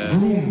side.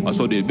 I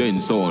saw they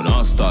bend so on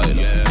our style.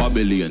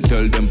 Babylon,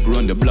 tell them to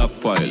run the black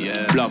file.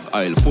 Black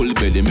aisle, full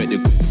belly, make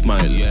the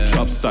smile.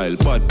 Trap style,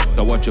 pot,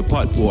 I watch a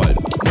pot boil.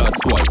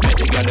 That's why, make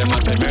the girl them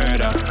a say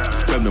murder.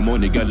 Spend the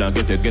money, girl, and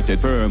get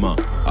it firmer.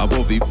 I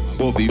go fi.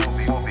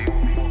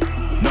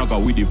 Naga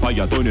with the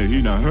fire, turn it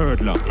in a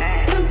hurdler.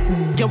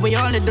 Yeah, we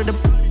only do the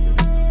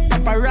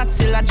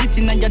paparazzi legit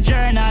in your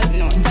journal.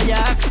 But you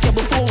ask you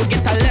before we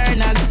get a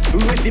learners.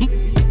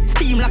 Rhythm,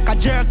 steam like a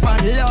jerk on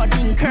Lord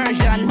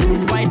incursion.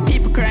 White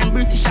people crying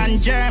British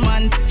and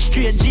Germans.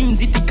 Straight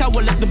jeans, it take a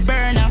wall of the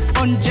burner.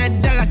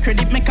 $100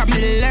 credit make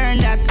me learn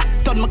that.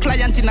 Turn my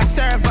client in a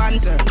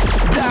servant.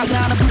 Dog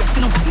now the bricks,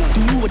 you know. The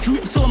road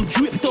drip, so I'm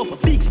drip it up. A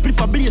big split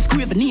for blaze,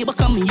 grave, a neighbor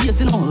come in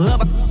years, you know.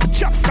 Have a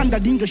chop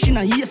standard English in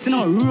a years, you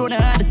know. Run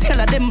out the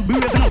teller, them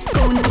brave, you know.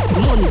 Count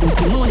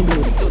the money,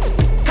 bloody.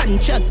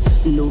 Can't chat,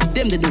 no,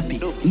 them the dopey.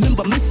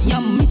 Remember Messi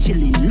and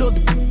Michelin, love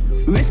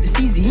the rest is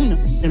easy, you know.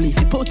 And if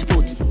you pot.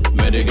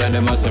 Make the girl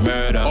them a say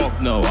murder.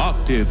 Up now,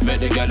 active. Make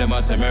the girl them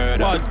a say murder.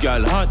 Bad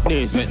girl,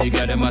 hotness. Make the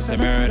girl them a say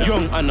murder.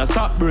 Young Anna,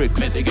 stop bricks.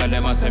 Make the girl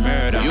them a say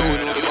murder. You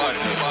know the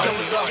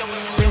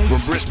badness.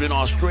 From Brisbane,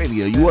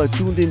 Australia, you are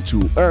tuned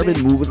into Urban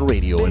Movement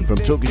Radio. And from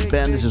Tokyo,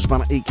 Japan, this is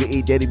Bana,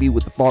 a.k.a. Daddy B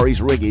with the Far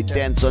East Reggae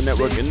Dancehall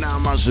Network. And now,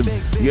 massive,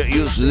 get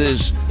used to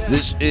this.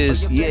 This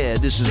is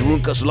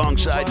Runkas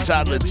alongside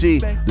Toddler T.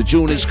 The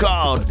tune is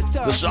called,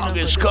 the song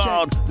is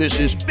called, this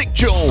is Big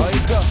Joe.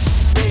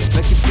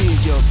 Make it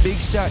big, yo, big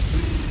shot,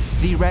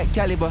 the right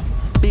caliber.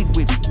 Big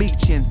whips, big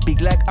chins, big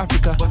like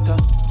Africa.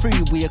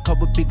 Freeway, a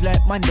couple big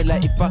like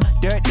Mandela. If I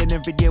dirt, then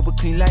every day we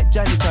clean like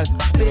janitors.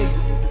 Big,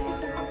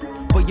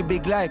 but you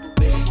big like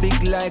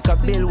a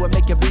bill will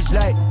make your bitch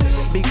like.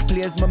 Big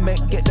players, my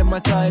make get them a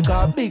tie.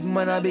 Cause a big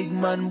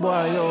man,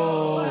 boy,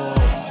 oh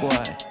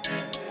boy.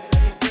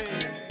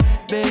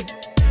 Big.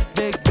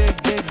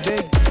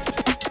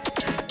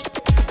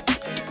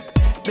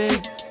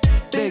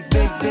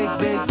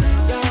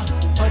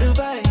 All the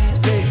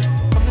vibes, big.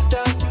 From the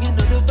stars singing all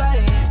the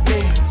vibes,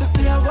 big.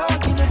 Sophia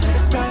walking under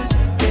the price,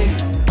 big.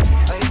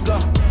 I go,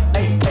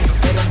 hey,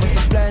 I'm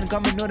so blind,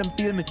 come and know them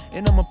feel me.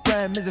 And on my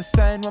prime is a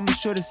sign when me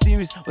show the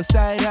series. Was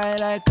side high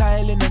like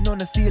Kylie and on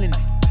the ceiling.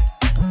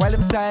 While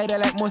I'm side I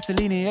like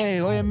Mussolini, hey,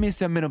 oh you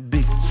miss I'm in a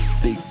big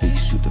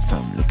shooter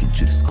fam looking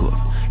through the scope.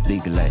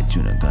 Big like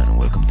Junior Gunn,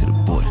 welcome to the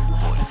board.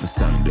 If a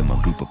song them a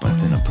group up and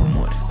then I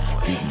promote.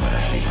 Big man,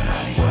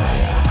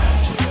 why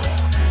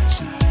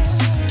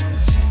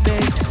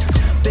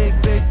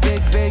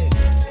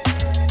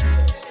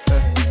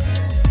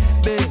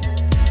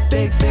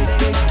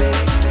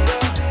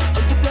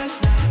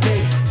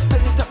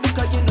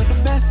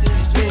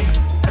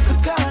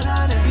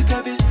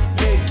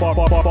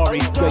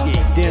Reggae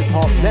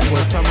Dancehall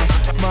Network. From a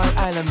small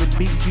island with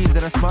big dreams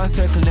and a small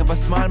circle, never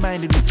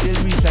small-minded, we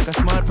still reach like a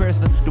small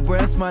person. The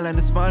world small and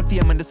the small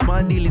fame and the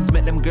small dealings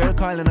make them girl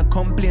call and a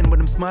complain with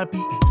them small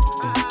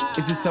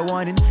Is this a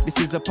warning? This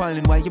is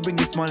appalling. Why you bring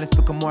the smallest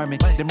to come warm me?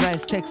 Them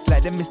rise text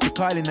like them Mr.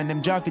 Carlin and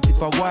them draft it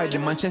if I wired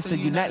them. Manchester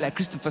Unite like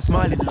Christopher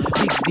Smalling.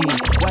 Big deal,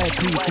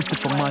 YP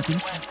Christopher Martin.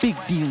 Big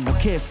deal, no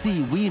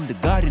KFC, we in the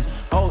garden.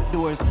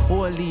 Outdoors,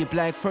 whole leap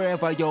like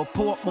forever. Yo,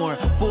 Portmore,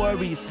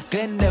 Voorhees,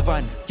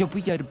 Glendevan. Yo,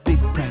 we are the big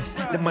price.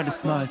 Them are the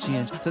small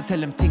change. So tell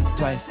them think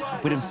twice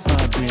with them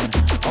small brain.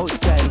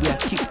 Outside, we are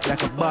kicked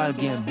like a ball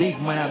game. Big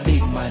man, a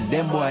big man.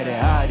 Them boy, they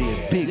hard is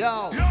big.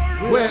 Yo,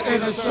 we're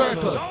in a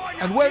circle.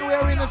 And when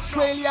we're in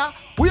Australia,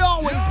 we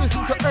always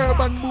listen to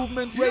Urban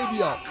Movement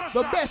Radio,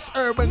 the best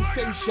urban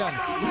station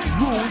which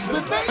rules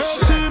the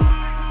nation.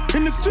 Team,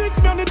 in the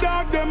streets, man, the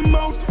dog them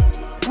out.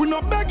 We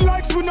no beg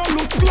likes, we no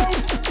look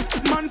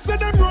clout. Man say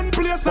them run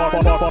place, I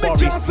know they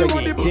can't see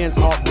what the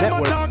Dancehall them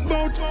Network. a talk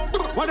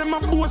about. What them a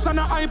boast and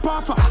a hype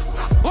off.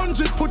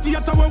 100 foot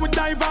theater where we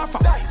dive off.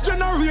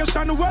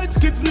 Generation white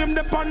kids name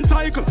the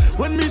pantycle.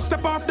 When me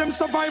step off, them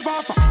survive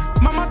off.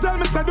 Mama tell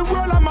me say the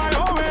world are my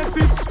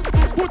oasis.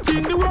 Put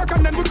in the work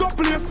and then we go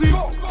places.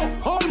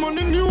 All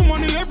money, new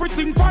money,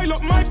 everything pile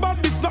up. My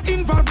body's not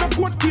involved in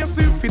court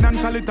cases.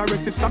 Financial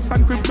literacy, stocks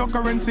and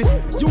cryptocurrency.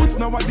 Youths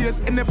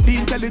nowadays, NFT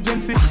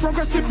intelligence.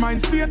 Progressive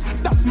mind state,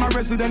 that's my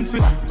residency.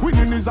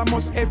 Winning is a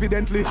must,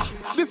 evidently.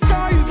 The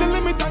sky is the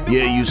limit.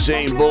 Yeah,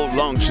 Usain Bolt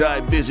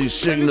alongside Busy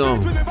Signal.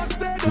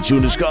 The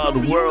tune is called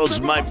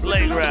World's My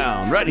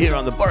Playground. Right here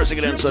on the Barsic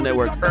Dancehall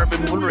Network, Urban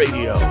Movement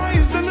Radio. The sky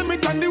is the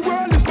limit and the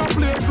world is my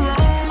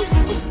playground.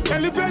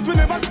 Elevate, we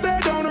never stay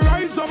down.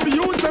 Rise up,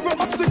 youths, every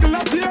obstacle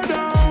I tear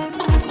down.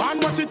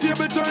 And watch the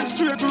table turn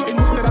straight around.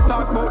 Instead of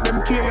talk about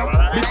them care,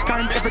 this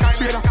kind of FX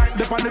trailer.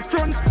 They on the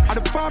front, are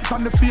the fabs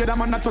and the fader.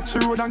 Man, I touch the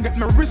road and get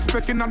me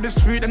respect in on the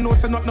street. And no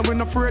say nothing, we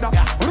no afraid of.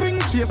 Ring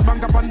chase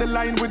bank up on the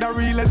line with a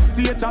real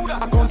estate.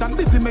 Accountant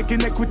busy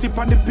making equity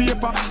on the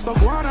paper. So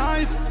go on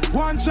high, go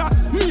on chat.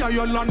 Me or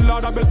your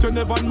landlord, I bet you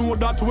never know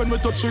that when we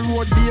touch the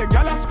road. Be a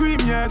gal a scream,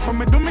 yeah. So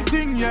me do me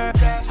thing, yeah.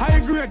 High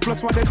grade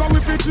plus whatever we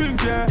fi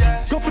drink,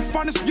 yeah. Couple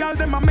Spanish gal,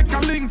 them a make a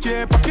link,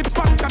 yeah. Pocket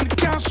fat and the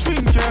cash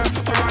shrink, yeah.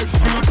 Alright,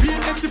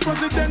 PNC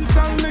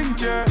presidential link,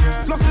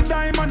 yeah. Plus the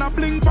diamond a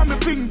blink for me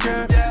pink,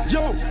 yeah.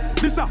 Yo,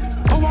 this a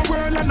our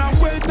world and our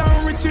wealth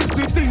and riches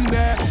the thing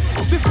there.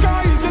 The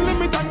sky is the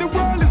limit and the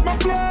world is my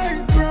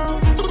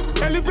playground.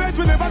 Elevate,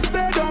 we never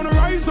stay down.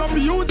 Rise up,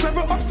 youths,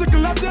 every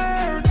obstacle I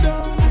tear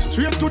down.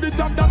 Straight to the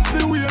top, that's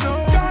the way now.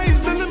 The sky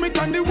is the limit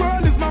and the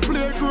world is my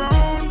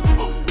playground.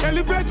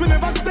 Elevate, we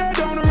never stay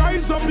down.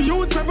 Rise up,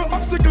 youths, every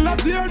obstacle I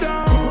tear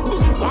down.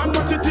 And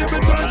watch the table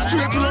turn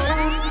straight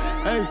round.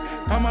 Hey,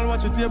 come on,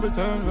 watch your table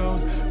turn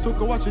round.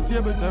 Suka, watch your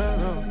table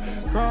turn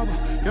round. Crab,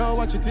 yo,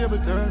 watch your table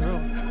turn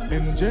round.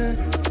 MJ,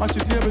 watch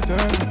your table turn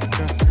round.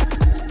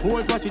 Yeah.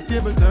 Holt, watch your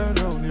table turn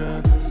round.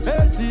 Yeah.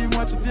 Hey, team,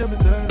 watch your table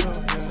turn round.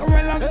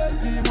 Yeah. Hey,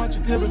 team, watch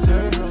your table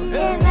turn round.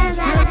 Yeah.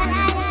 Straight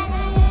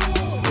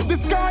team. The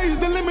sky is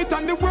the limit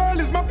and the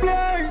world is my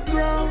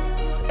playground.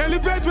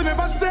 Elevate, we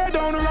never stay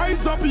down.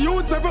 Rise up,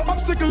 youths, every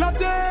obstacle I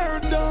tear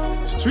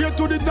down. Straight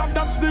to the top,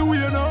 that's the way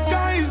now.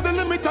 Sky is the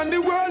limit and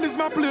the world is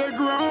my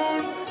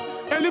playground.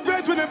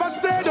 Elevate, we never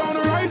stay down.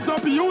 Rise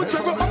up, youths,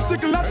 every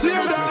obstacle I tear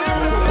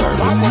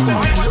down. I'm not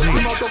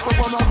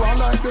up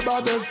like the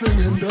baddest thing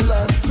in the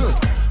land.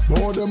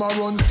 Both them a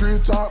run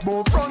street talk,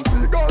 both front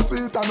seat, go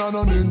seat, and a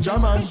no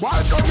ninja man.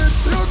 Why come it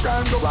few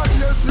times, go back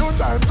here few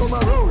times, come a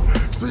road.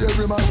 Swear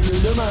every man still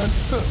the man.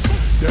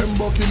 Them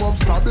buck him up,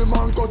 stab him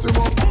and cut him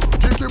up,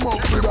 kick him up,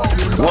 with a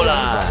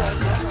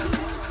timber.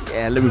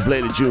 Yeah, let me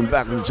play the tune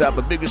back from the top.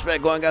 A big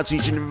respect going out to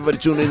each and everybody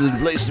tuning into the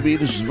place to be.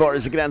 This is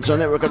Barsic Dancehall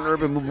Network on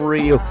Urban Movement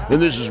Radio, and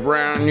this is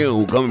brand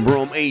new coming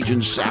from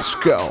Agent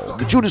Sasko.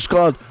 The tune is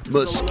called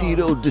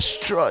Mosquito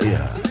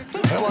Destroyer.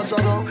 Hey, watch out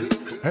now.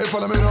 Hey,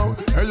 follow me now.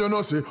 Hey, you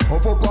know, see,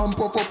 puff up and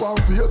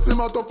face him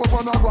a tough up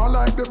and a run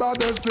like the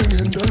baddest thing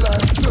in the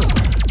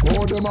land.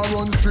 Both them a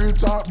run street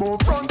talk,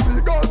 both front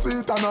seat, go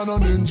seat, and a no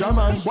ninja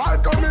man. Why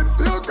come it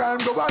few crime,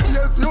 go back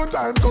here few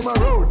times, come a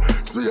road.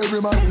 Swear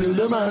every man still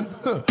the man.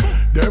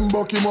 Them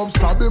buck him up,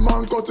 stab him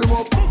and cut him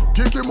up,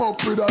 kick him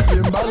up with a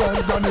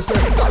Timberland. Granny say,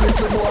 that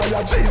little boy,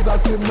 yeah,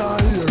 Jesus, him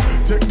not here.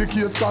 Take the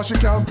case, cause she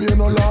can't pay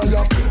no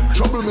lawyer.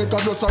 Troublemaker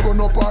just a run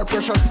up our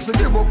pressure. She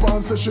give up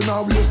and say she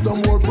not waste no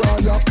more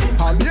prayer.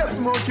 And yes,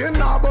 smoking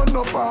now, but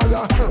no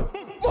fire.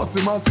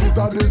 Bossy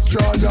mosquito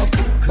destroyer.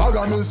 Bag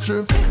of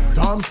mischief,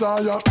 Tom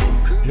Sawyer.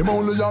 Him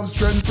only have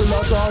strength to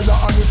la tire.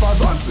 And if I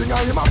don't sing,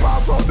 I him a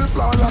pass out the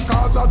flyer.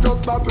 Cause I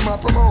just not him a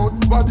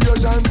promote. But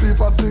the empty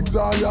for 6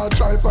 hours.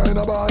 Try find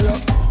a buyer.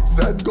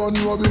 Said gun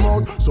rub him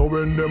out. So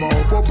when them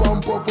off up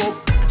and puff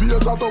up, face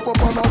a tough up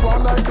and a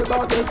run like the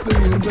baddest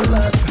thing in the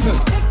land.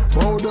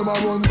 Both them a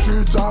run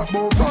street talk,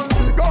 both front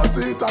seat, go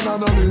seat, and a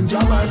no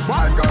ninja man.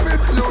 Why come it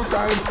few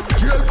time,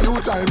 jail few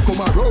time, come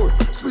a road.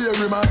 Swear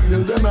him and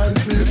still the man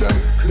see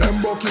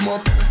them buck him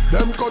up,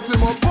 Them cut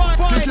him up,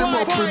 kick him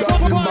up with a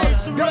timber.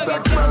 Get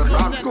expelled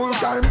from school,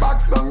 kind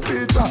back stung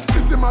teacher.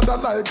 This him mother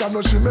like, I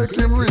know she make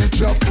him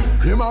reach up.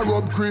 Him a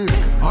rub cream,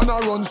 and a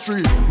run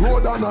street.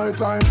 Road at night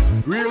time,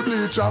 real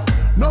bleach up.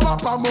 No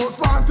mapper most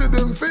wanted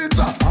him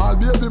feature. All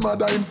baby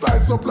mother him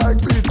slice up like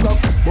pizza.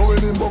 But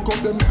when him buck up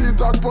them seat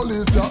at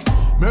police, yeah.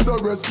 Made a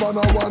respond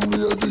a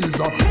one-way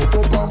visa. Puff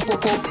up and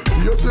puff up.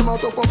 Face him a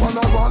tough up and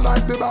a run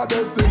like the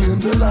baddest thing in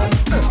the land.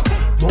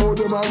 Bow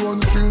them a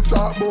run street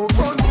talk, bow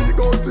front teeth,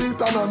 go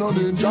teeth and a no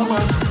ninja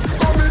man.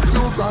 Commit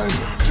few crime,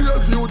 jail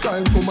few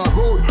time for my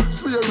road.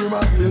 Swear him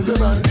and still the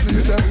man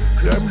see them.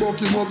 Them buck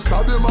him up,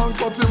 stab him and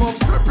cut him up.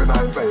 Step in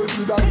his face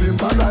with that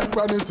timber like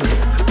Granny said.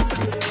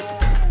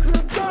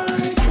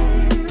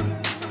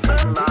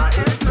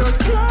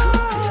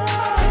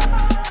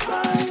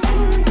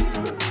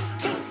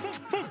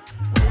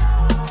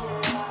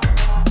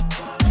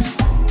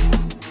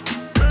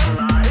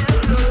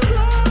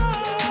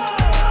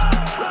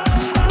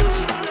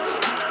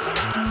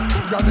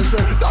 Granny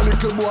say, that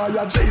little boy,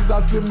 yeah,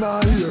 Jesus, him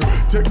not here.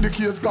 Take the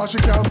case, cause she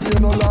can't pay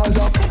no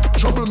lawyer.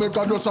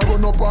 Troublemaker just a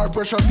run up her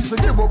pressure. She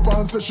give up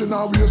and say she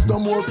not waste no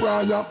more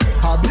prayer.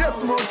 Her beer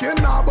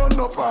smoking, nah burn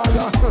no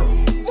fire.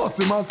 Bust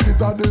him a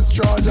skitter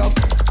destroyer.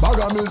 Bag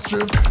of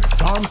mischief,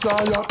 Tom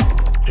Sawyer.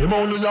 Him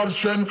only have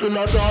strength in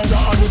a tire.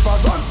 And if I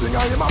don't sing,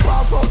 I him a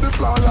pass out the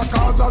flyer.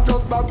 Cause I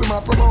just not him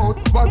a promote.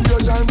 But the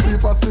empty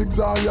for 6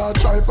 hours,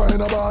 try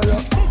find a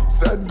buyer.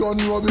 Said gun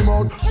rub him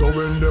out. So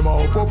when them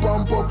off up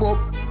and puff up,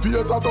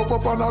 face a tough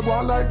up and a go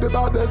on like the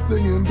baddest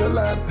thing in the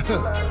land.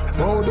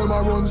 Now them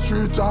a run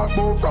street talk,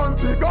 bow front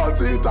teeth, gold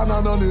teeth and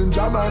a no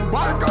ninja man.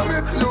 Why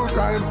commit few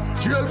crime,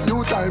 jail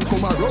few time,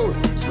 come a road.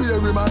 Swear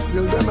him and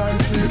still them and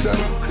see them.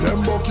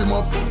 Them buck him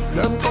up,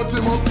 them cut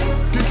him up,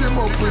 kick him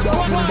up with a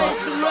timber.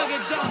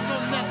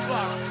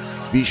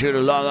 Be sure to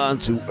log on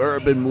to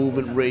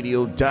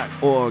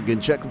urbanmovementradio.org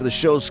and check for the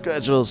show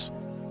schedules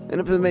and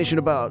information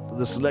about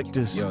the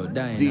selected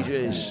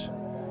DJs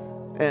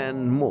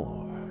and more.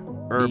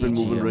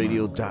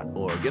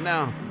 urbanmovementradio.org. And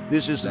now,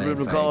 this is the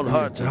rhythm called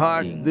Heart to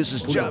Heart. This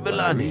is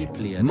Jabalani.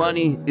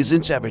 Money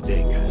isn't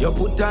everything. You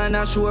put on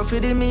a show for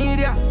the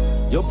media.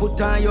 You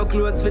put on your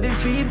clothes for the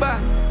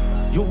feedback.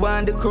 You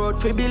want the crowd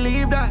to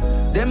believe that.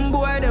 Them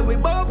boy that we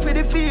both for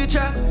the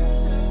future.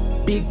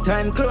 Big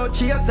time crowd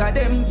cheers at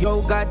them.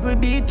 Yo, God will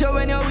beat you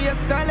when you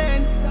waste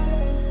talent.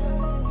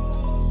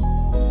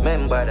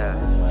 Remember that.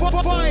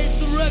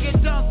 Voice Reggae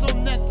Dancehall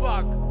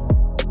Network.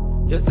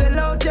 You sell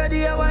out your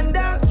day one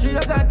dance, you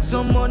got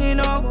some money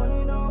now.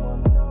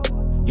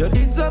 You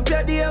diss up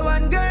your day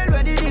one girl,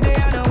 ready the day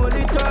and I hold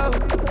it out.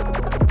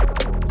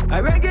 I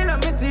regular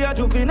me see a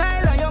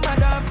juvenile and your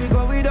mother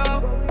figure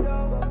without.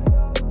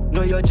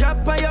 No, you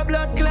drop on your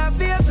blood clot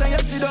face and you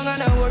sit down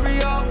and I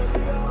worry out.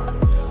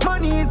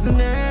 Money isn't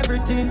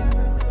everything.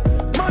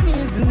 Money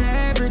isn't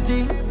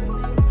everything.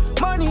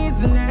 Money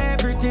isn't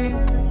everything.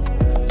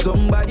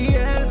 Somebody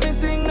help me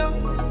sing now.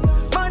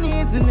 Money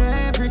isn't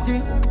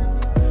everything.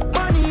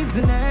 Money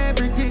isn't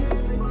everything.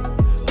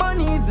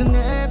 Money isn't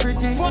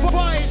everything.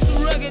 Voice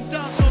Reggae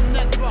Dancehall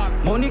Network.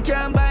 Money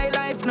can't buy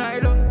life,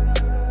 neither.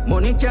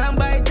 Money can't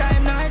buy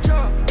time,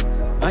 neither.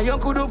 And you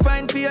couldn't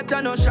find faith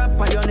and no shop,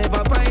 and you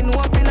never find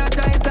no in a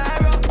tight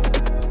zero.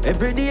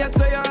 Every day I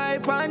saw you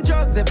hype on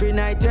drugs. Every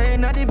night you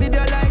in the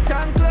video like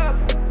tank club.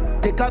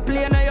 Take a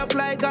plane and you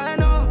fly, I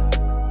know.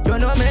 You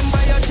know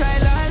remember your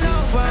child I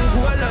love and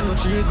goal and no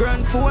 3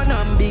 grand phone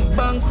and big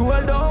bank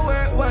roll. Don't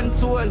work one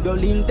soul. You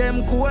link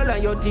them cool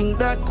and you think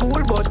that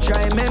cool, but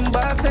try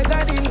remember say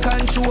God in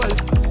control.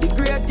 The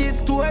greatest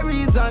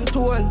stories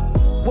untold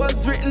was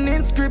written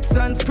in scripts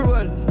and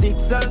scroll.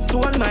 Sticks and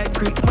stone might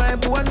creak my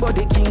bone, but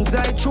the kings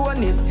I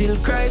throne is still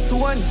Christ's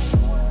one.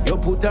 You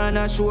put on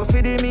a show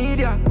for the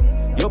media.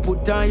 You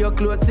put on your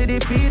clothes to the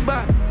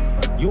feedback.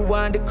 You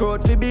want the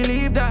crowd to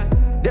believe that.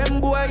 Them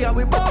boy, yeah,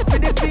 we both for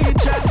the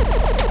feature.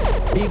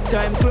 Big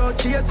time crowd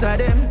chase at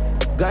them.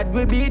 God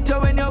will beat you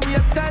when you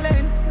waste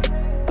talent.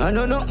 I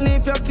know nothing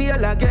if you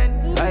feel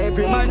again.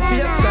 Every man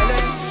feels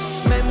challenge.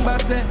 Remember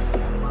say,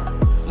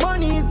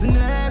 money isn't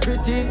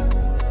everything.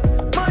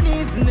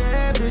 Money isn't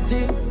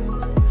everything.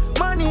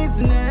 Money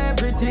isn't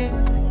everything.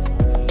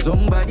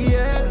 Somebody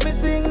help me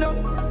sing now.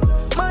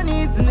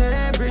 Money isn't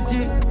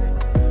everything.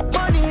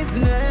 Money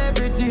isn't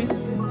everything.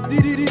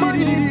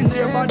 Money isn't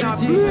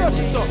everything.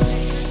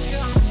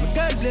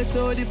 God bless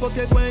all the fuck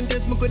you going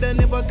test. Me coulda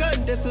never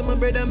contest. So my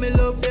brother, me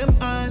love them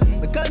all.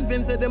 Me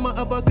convinced that them a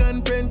have a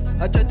conference.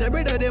 I chat to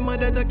brother, them a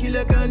that a kill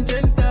your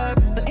conscience dog.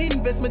 I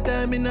invest my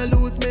time in a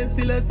loose man.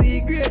 Still I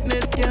see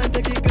greatness, can't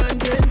take it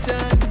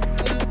contention.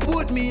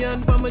 Put me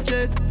on for my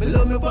chest. Me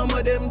love me for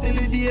my them till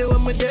the day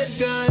when my dead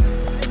gone.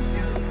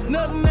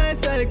 Nothing nice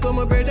I come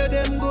my brother,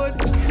 them good.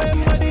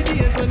 Remember the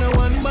days when I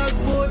one box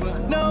full.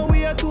 Now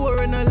we are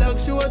touring a lock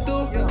show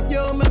too.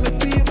 Yo, make me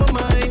speak my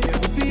mind.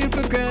 Feel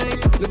for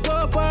crying. Look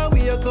how far we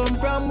come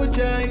from, we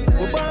try.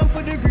 We born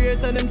for the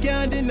great and them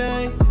can't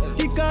deny.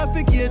 He can't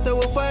forget how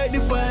we fight the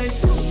fight.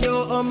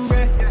 Yo,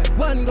 hombre,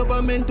 one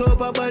government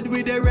over bad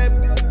with the rep.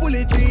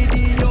 Fully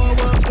 3D, yo,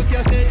 one to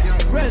cassette.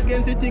 Rise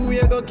against the thing we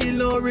a go kill,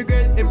 no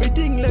regret.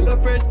 Everything like a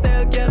fresh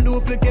style can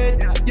duplicate.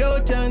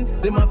 Yo chance,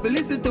 them have to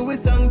listen to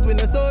his songs when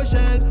a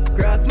social.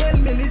 Crosswell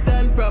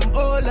militant from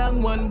all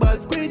and one,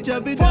 but squeeze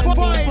of it and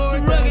important.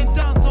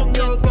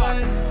 Yo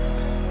God,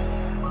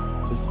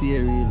 but stay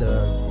real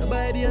dog.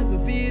 Nobody has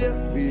to feed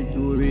her. Real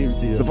to real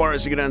to you. The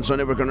Forest Reggae Dancehall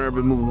Network on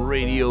Urban Movement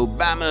Radio,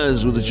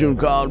 Bamas with a tune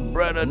called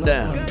Brother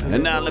Down.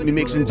 And now let me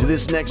mix into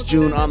this next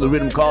tune on the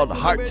rhythm called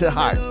Heart to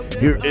Heart.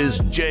 Here is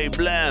Jay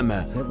Blam.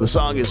 The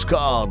song is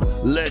called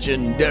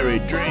Legendary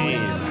Dream.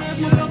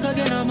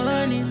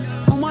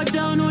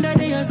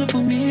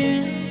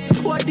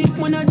 What if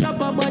when I drop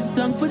a bad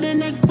song for the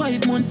next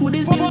 5 months? Would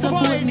they still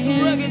support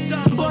me?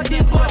 What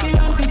if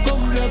Babylon fi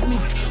come grab me?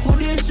 Would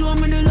they show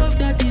me the love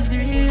that is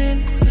real?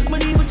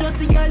 But even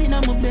just a girl in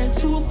my bed,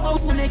 she was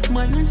out for next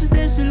month and she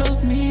said she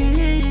loves me.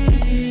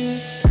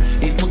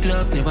 If my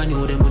clocks never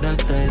knew them would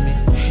have style me.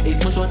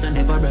 If my short and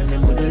never ran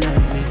them would have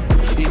like me.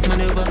 If my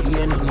never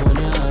hear no one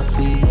have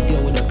faith, you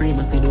would have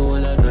primacy the whole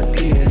lot not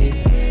clearly.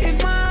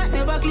 If my heart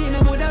never clean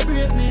them would have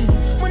break me.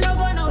 When I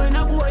go now and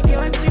a boy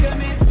can't steer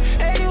me.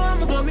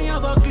 Me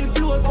have a clip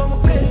load for my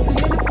belly. See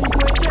the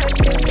pussy with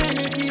check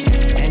energy.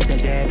 Enter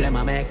table, I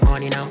make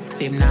money now.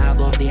 Him now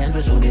go up the end,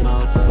 we show them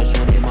out. We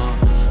show them out.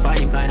 Find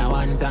him kind of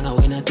one song, and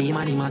we no see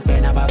money, must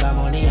spend a bag of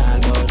money all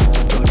about.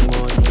 Show them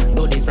out.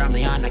 Do this from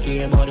the hand, I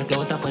care about the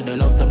clothes. For the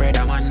love, so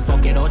brother man,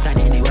 fuck it out. And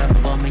anywhere we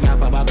go, me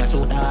have a bag of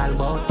shoot all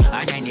about.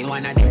 And any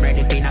one of them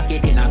ready for a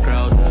kick in a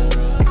crowd.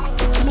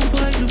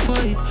 Fight the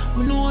fight,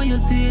 I know you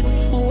see it. I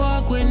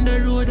walk when the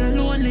road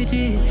alone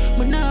legit.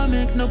 But now I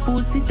make no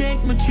pussy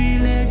take my 3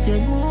 legs.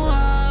 And more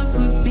half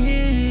with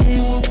me.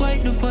 More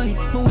fight the fight,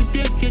 but we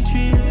take a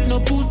trip. No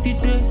pussy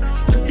test,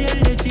 but tell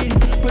legit.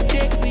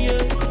 Protect me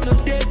up, no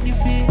take the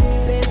feet.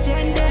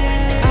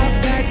 Legendary. I've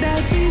got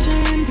that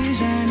vision,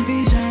 vision,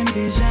 vision,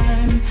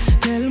 vision.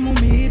 Tell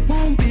mommy it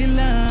won't be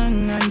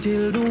long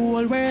until the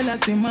whole world I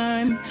see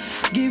man.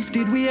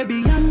 Gifted way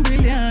beyond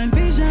brilliant.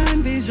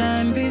 Vision,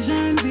 vision,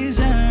 vision,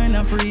 vision.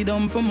 A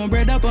freedom for my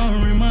brother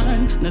Barry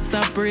man. No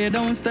stop pray,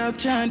 don't stop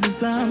chant the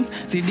songs.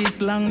 See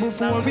this long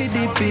before we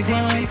did big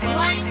one.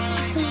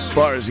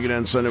 Forest Reggae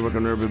Dancehall Network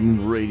on Urban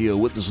Movement Radio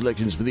with the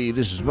selections for thee.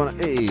 This is Bana,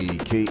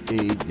 a.k.a.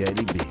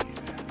 Daddy B.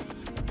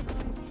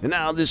 And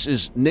now this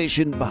is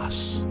Nation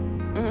Boss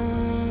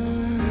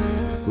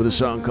with a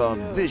song called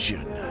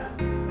Vision.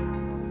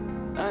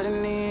 A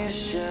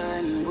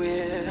nation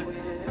where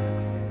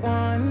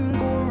one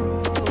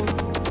guru.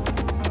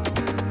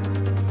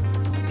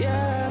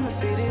 Yeah, I'ma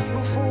see this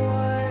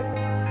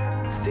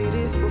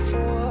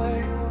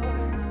before,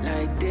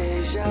 like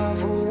deja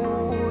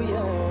vu,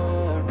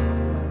 yeah.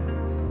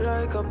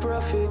 Like a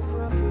prophet,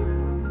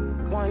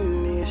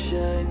 one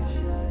nation.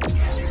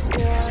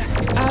 Yeah,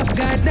 I've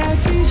got that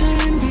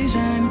vision,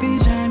 vision,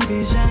 vision,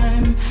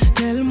 vision.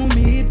 Tell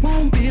mommy it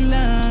won't be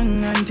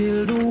long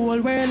until the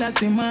whole world I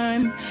see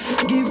man.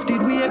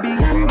 Gifted way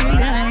beyond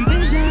brilliant.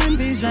 Vision,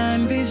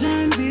 vision,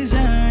 vision,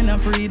 vision. A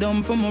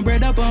freedom for my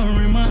brother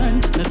Barry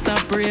man. No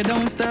stop pray,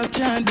 don't stop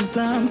chant the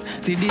songs.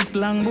 See this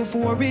long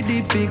before we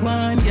did big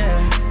one,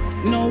 yeah.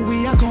 No,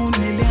 we account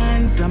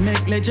millions. I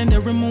make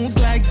legendary moves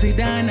like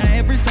Zidane.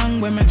 Every song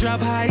when me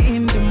drop high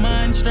in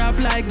demand. Strap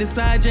like the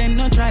sergeant,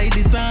 no try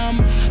this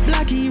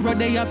Black hero,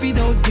 they are feed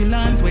those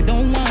villains. We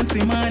don't want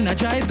see man, I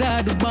drive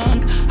God the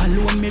bank.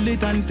 Alone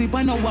militancy,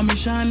 but now I'm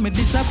mission. Me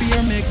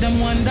disappear, make them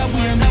wonder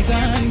where me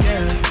gone,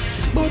 yeah.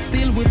 But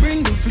still we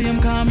bring the flame,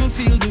 calm and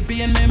feel the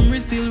pain,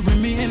 memories still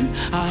remain.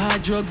 I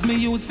had drugs me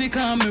use fi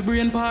calm my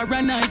brain,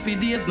 paranoid for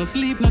days, no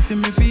sleep, no see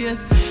me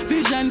face.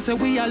 Vision say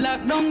we a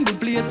lock down the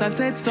place, I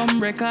set some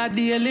record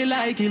daily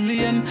like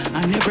Elaine.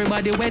 And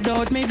everybody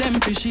without me, them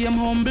fi shame,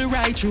 humble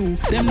right through.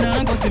 Them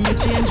now go see me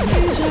change me.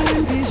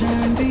 Vision,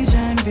 vision,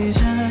 vision,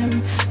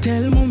 vision.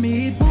 Tell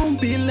mommy it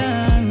won't be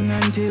long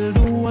until the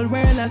whole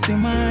world I see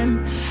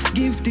man.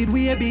 Gifted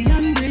way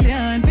beyond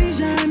brilliant.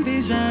 Vision,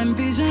 vision,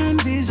 vision,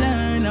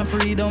 vision. A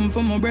freedom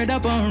for my brother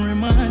Barry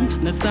man.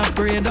 No stop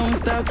pray, don't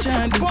stop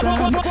chant the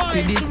songs.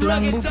 See this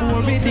long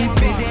before we did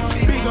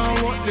big on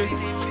what this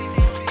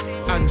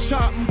and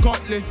sharp and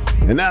cutlass.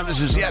 And now this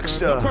is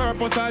Yaxter. The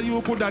purpose all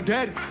you could have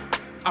dead.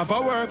 Have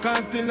a work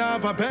and still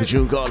have a bed. The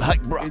tune called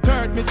Hike Bro. It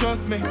hurt me,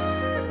 trust me.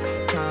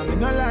 Can't me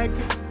no like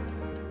it.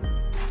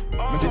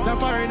 Me get a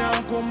foreigner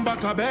and come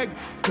back a beg.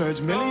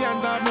 Scourge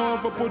millions I know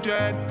for put your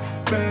head.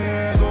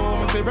 Beg, oh,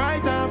 me say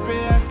bright and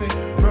face it.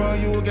 Bro,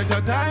 you get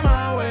your time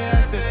and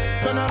waste it.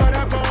 So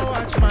nobody go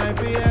watch my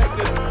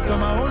PSD. So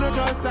my own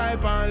just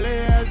type and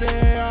lazy,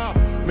 yeah.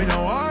 Me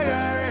know all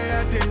your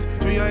ratings.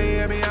 Do you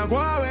hear me? I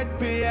go with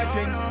pay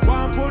things.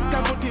 One put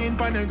a foot in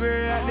pan the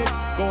greatness.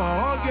 Go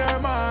and hug your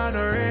man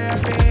or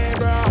rate me,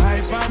 bro.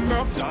 Hype and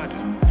broke.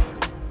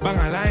 Bang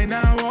a line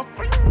and walk.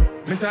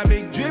 Mr.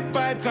 Big Drip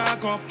Pipe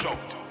cock up.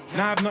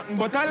 Now have nothing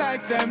but I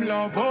likes them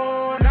love.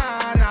 Oh, nah,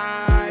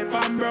 hype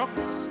and broke.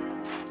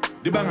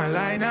 The bang a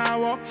line I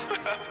walk.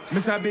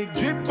 Mr. Big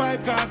Drip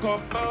Pipe cock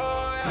up.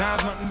 Now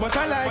have nothing but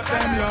I likes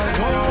them love.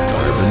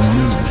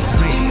 Oh,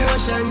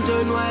 emotions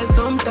run wild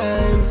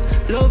sometimes.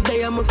 Love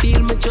they I'ma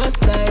feel me just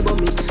die.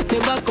 But me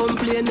never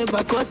complain play,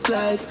 never cost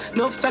life.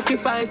 No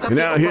sacrifice.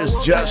 Now here's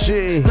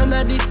Joshi. None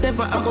of this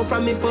never happen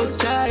from me first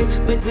try.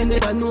 But we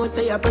never know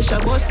say a pressure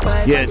bust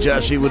by. Yeah,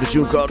 Joshi with a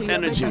tune called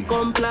Energy.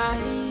 Comply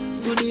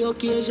to the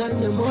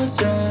occasion, you must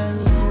try.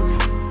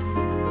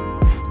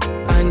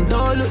 And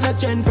don't look no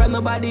strength from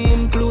nobody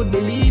include.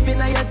 Believe in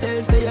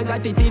yourself, say you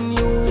got it in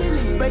you.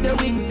 Spread your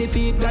wings,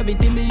 defeat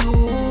gravity in the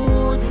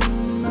youth.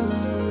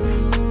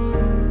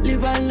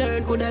 Live and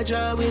learn, could I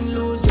draw, win,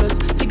 lose.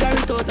 Just figure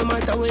it out no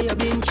matter where you've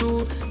been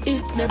through.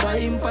 It's never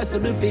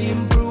impossible to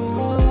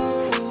improve.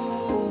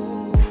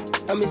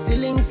 And me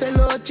ceilings sell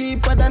out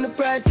cheaper than the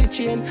price of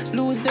chain.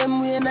 Lose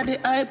them way at the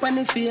hype and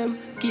the fame.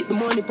 Keep the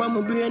money from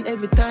my brain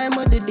every time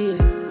of the day.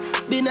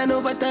 Been an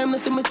overtime, I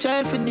see my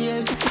child for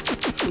days.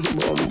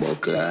 Bumbo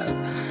clap.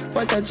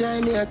 What a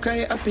joy, me I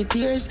cry happy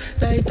tears.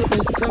 Light up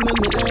best from me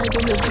light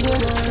in the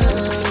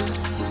dinner.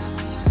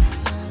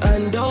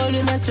 And all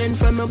in a strength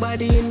from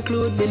nobody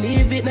include.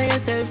 Believe it now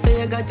yourself,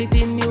 say you got it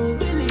in you.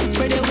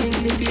 Spread your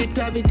wings, defeat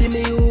gravity in the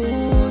youth.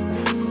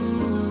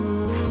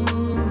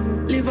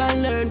 Live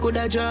and learn, could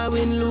I draw,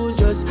 win, lose.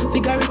 Just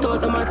figure it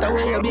out no matter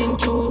where you've been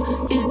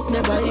through. It's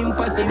never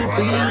impossible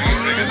for you.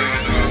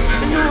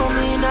 You know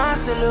me not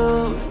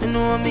salute, you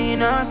know me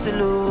not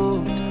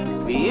salute.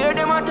 Me hear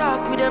them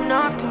attack with them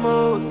nasty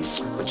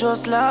mouths, but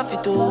just laugh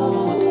it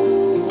out.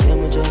 Yeah,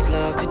 me just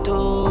laugh it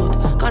out.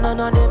 Cause none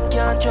of them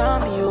can draw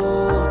me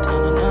out. No,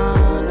 no,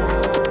 no, no.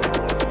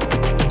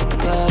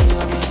 Yeah,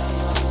 you me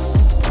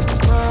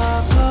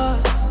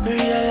Marcus,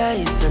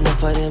 realize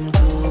enough of them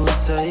two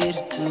side.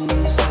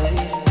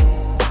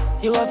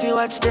 You have to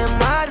watch them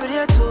mad with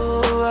your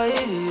two eyes.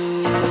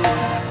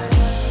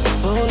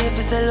 Oh, if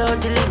you sell out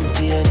the link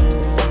for your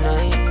new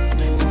night.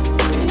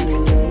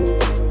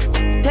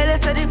 Tell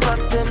us how the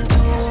facts them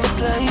too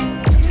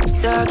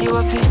slide. Dog, you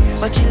a fit,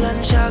 but chill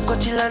and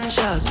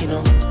shark, you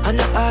know. And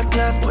the art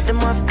class, put them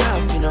off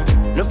graph, you know.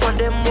 No for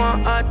them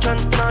want art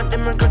transplant,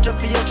 them will cut you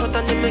for your shot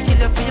and them will kill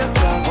you for your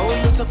clock. Oh,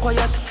 you so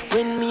quiet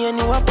when me and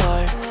you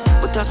apart.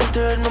 But as me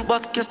turn my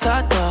back, you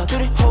start talk. To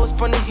the house,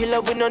 pon the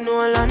hill, we no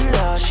know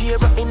landlord. She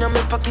ever in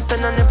my pocket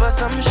and I never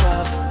some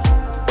shop.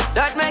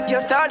 That make you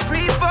start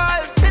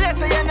pre-fall. Still I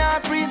say you're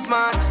not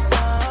pre-smart.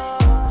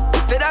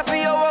 Instead of for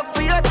your work,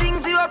 for your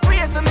things, you a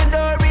praise, so me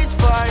don't reach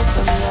far.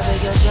 So me have a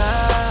good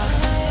job.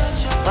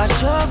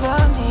 Watch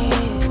over me.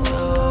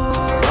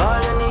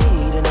 All I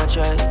need and I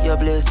try. Your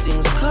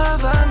blessings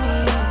cover me.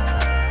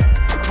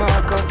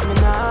 Marcus me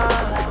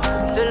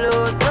now.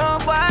 Salute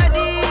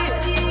nobody.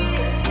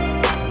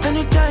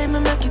 Anytime I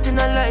make it in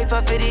a life,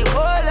 I feel the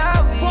whole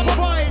of we.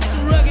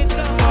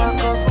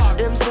 Marcus,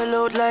 them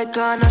sell out like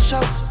on a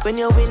shop. When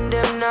you win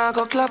them, now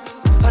go clap.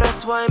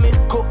 That's why me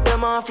cook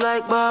them off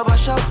like barber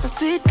shop. I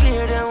see it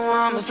clear, them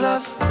want me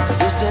flop.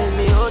 You sell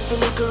me out to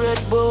make a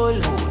Red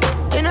Bull.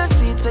 In a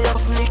seat, say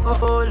off me a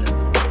full.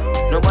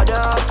 Nobody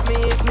asks me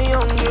if me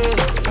hungry.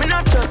 Me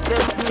not trust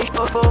them if me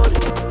a full.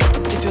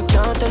 If you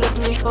can't tell if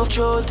me off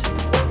short,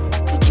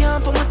 I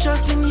can't put my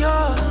trust in you.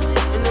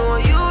 You know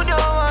you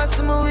don't want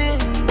to win.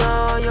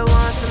 No, you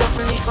want to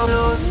nothing me a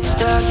lose.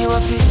 Dog, you a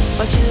fit,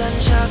 but chill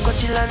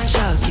and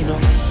shark, you know.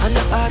 And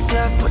the art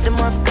class, put them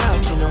off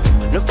graph, you know.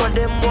 No for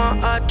them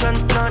want art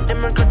transplant,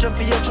 them will cut you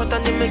for your shot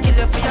and them will kill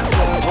you for your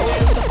clock. Oh,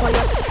 you so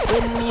quiet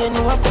when me and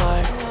you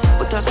apart.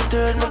 But as me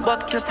turn my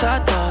back, you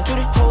start talk. To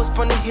the house,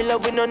 pon the hill,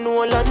 we no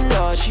know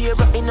landlord. She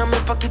ever in my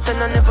pocket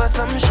and I never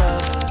some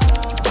shop.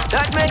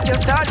 That make you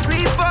start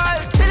pre-fall.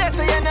 Still I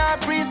say you're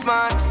not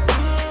pre-smart.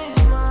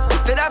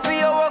 Instead of for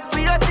your work, for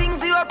your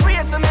things, you a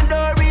praise, so me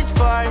don't reach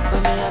far.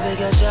 But me have a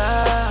good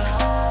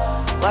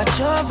job. Watch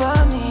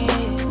over me.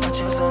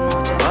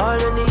 All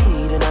you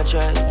need and I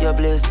try. Your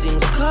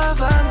blessings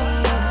cover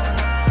me.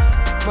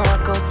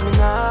 Marcus me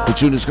now. The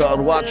tune is called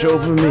Watch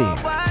Over Me.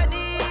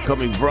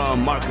 Coming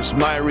from Marcus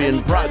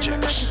Myrian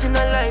Projects.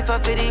 Right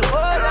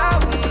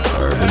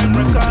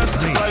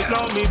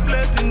now me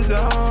blessings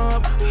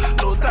up.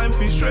 No time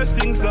for stress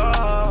things,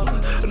 dog.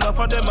 Enough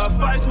of them I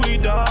fight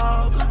with,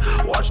 dog.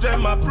 Watch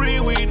them I pray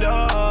with,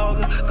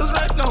 dog. Cause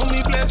right now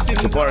me blessings.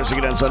 So far as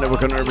Reggae Dancehall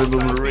Network on Urban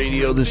Movement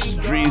Radio, this is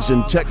Drees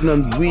and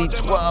Technon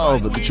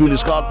V12. The tune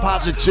is called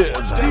Positive.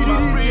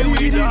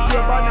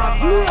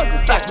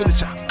 Back to the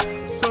top.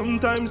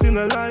 Sometimes in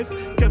a life,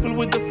 careful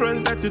with the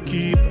friends that you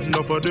keep.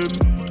 Enough of them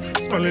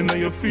smiling on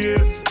your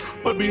face,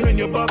 but behind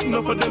your back,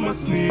 enough of them a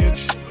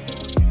snitch.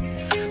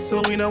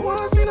 So we know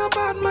what's in a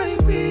bad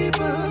mind,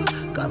 people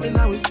coming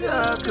out with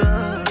circle.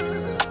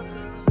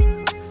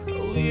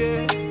 Oh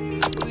yeah,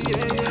 oh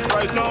yeah.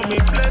 Right now, me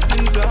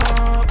blessings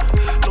up.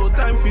 No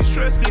time for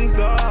stress things,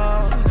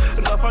 dog.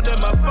 Enough of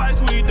them I fight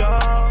with,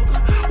 dog.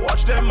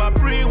 Watch them I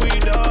pray with,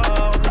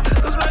 dog.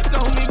 Cause right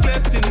now, me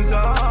blessings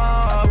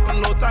up.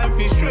 No time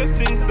for stress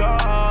things,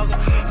 dog.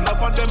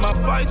 Enough of them I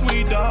fight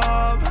with,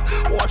 dog.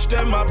 Watch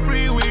them I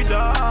pray with,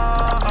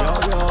 dog. Yo,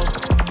 yo.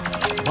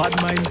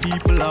 Bad mind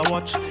people I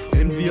watch.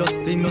 Envious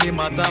thing they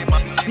matter.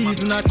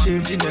 Season are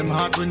changing them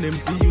heart when them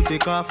see you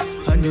take off.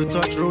 and you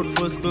touch road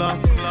first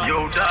class.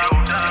 Yo,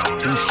 down.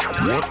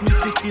 Watch me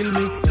fi kill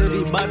me, say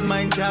the bad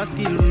mind can't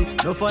skill me.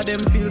 No for them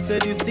feel say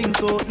this thing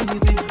so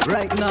easy.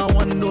 Right now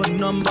unknown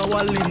number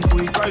one link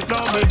quick. Right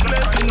now make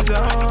blessings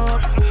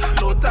up.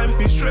 No time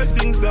for stress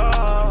things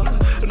dog.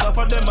 Enough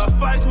of them I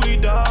fight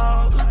with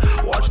dog.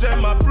 Watch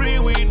them I pray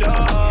with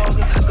dog.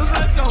 Cause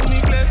right now me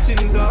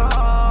blessings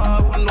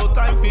up. No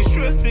time for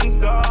stress things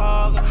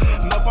dog.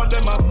 Enough of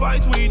them I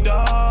fight with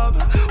dog.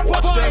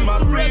 Watch them I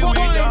pray with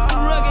dog.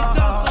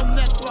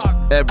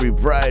 Every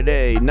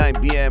Friday, 9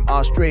 p.m.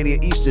 Australia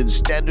Eastern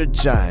Standard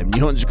Time.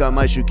 日本時間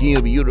毎週金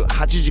曜日夜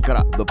8時か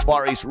ら The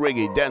Far East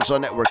Reggae Dancehall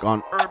Network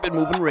on Urban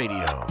Movement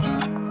Radio.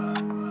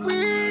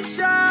 We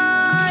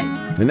shine.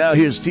 And now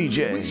here's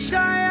TJ. We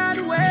shine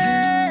away.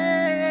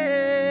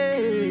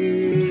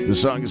 The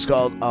song is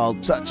called I'll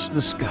Touch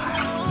the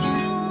Sky.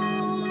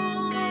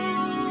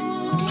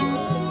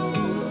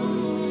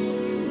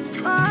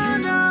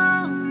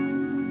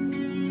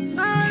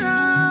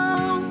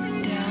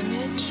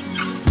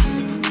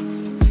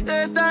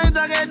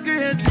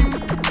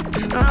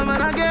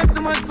 Man, I get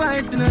too much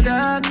fight in the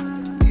dark.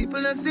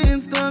 People that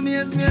seems to me,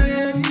 it's me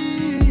again.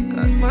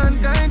 Cause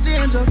mankind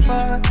change up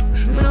fast.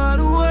 Me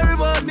don't worry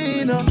about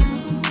me, no.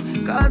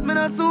 Cause me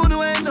not soon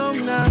went down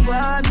and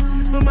bad.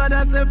 My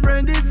mother said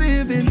friend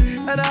deceiving.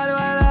 And all the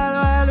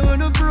while,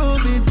 wanna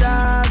prove it,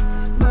 dog.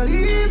 But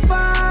if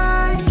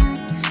I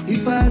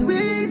had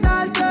wings,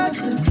 I'll touch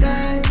the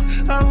sky.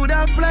 I would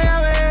have fly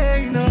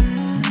away, you know,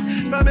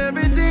 from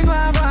everything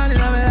I've got in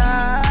my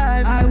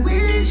life. I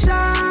wish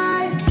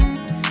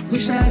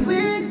I had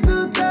wings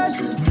to touch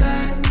the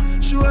sky.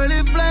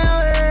 Surely fly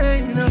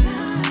away, you know,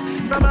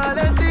 from all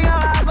the things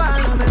I've got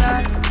in my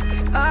life.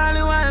 All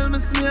the while, me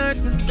see hurt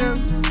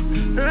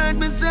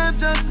myself,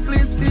 just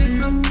please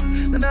speak up.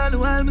 And all the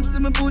while, me see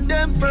me put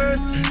them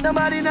first.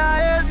 Nobody now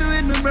help me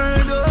with my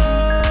burden,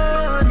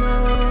 oh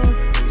no.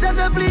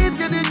 Jaja, please,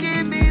 can you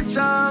keep me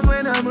strong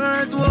when I'm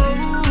hurt,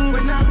 whoa.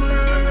 When I'm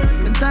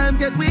hurt, when times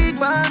get weak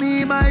by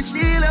me, my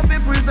shield up be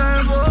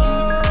preserved,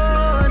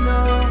 oh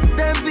no.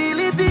 Them feel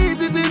it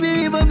easy for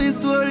me, but this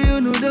story you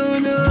know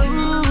don't know.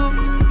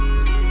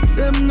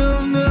 Them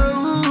don't know.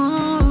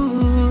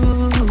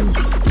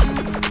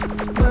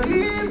 But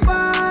if I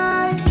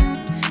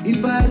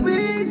had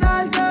wings,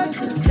 I'll touch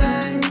the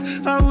sky.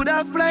 I would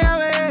have fly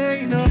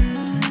away, you know,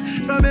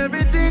 from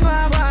everything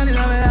I want in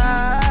my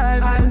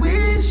life. I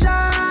wish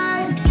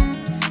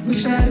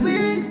I had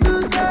wings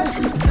to touch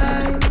the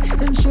sky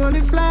and surely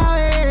fly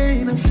away,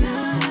 you know,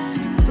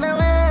 fly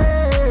away.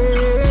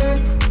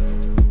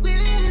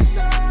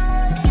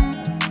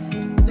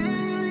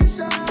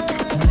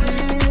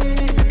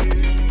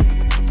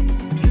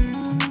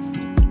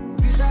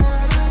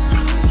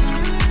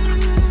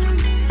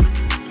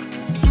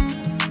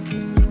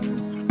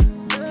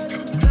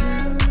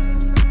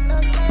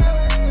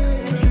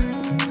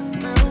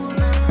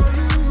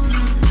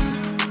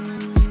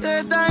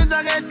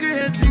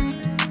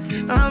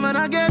 Man,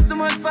 I get too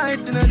much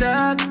fight in the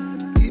dark.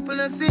 People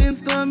that seems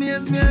to me,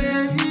 it's me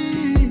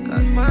again.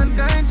 Cause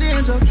mankind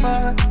change up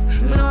fast.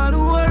 Me don't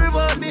worry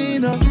about me,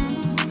 no.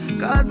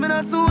 Cause me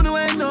not soon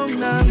went down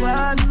that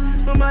bad.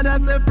 My mother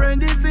said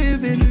friend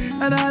deceiving.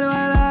 And all the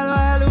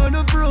while,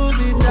 wanna prove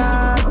it,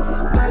 dog.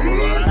 But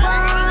if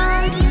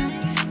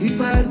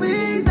I had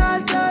wings,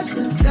 I'll touch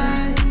the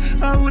sky.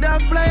 I would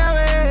have fly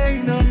away,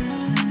 you know,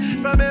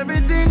 from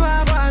everything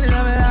I want in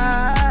my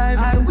life.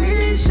 I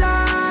wish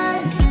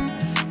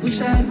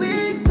I had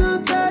wings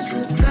to touch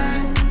the sky.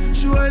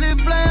 Surely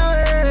fly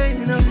away,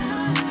 you know,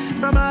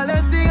 from all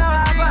the things I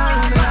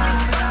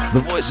want.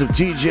 The voice of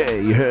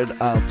TJ, you heard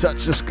I'll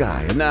Touch the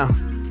Sky. And now,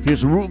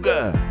 here's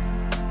Ruga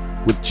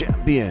with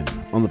Champion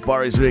on the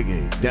Far East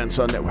Reggae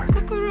Dancehall Network.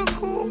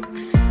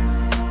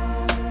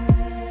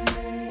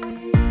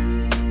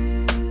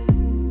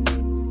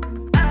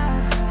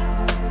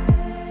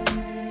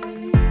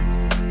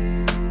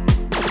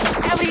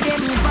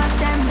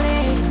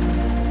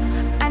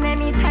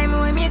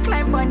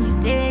 Climb on the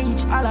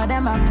stage, all of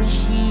them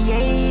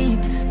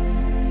appreciate.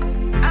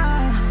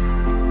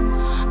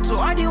 To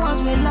all the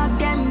ones we lock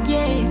them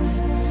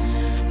gates.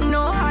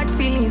 No hard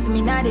feelings,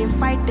 me now they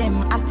fight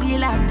them, I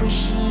still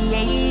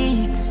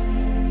appreciate.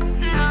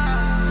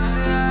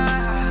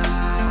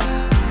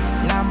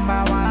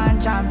 Number one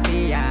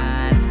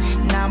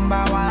champion,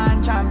 number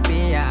one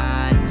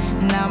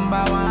champion,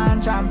 number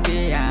one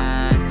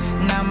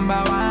champion,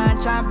 number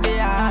one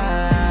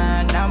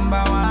champion,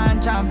 number one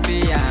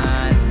champion.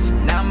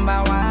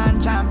 Number one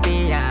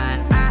champion.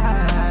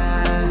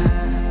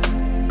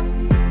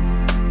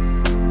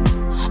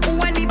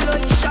 When the blow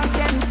you shock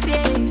them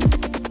face.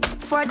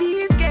 For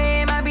this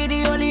game, I be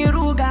the only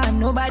Ruga.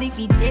 Nobody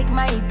fi take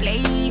my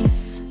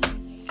place.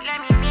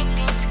 Let me make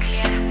things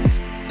clear.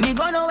 Me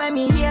gonna when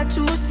me here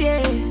to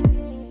stay.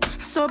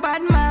 So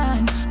bad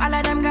man, all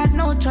of them got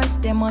no choice.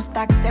 They must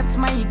accept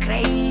my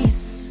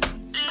grace.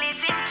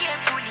 Listen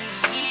carefully.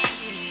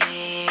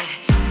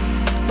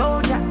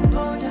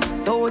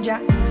 Told ya,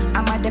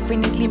 I'ma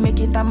definitely make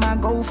it, I'ma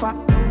go for.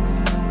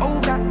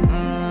 Oh God,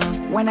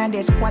 When I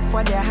they squat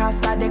for their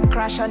house, I they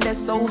crash on the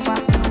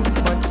sofa.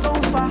 But so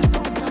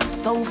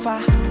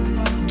far,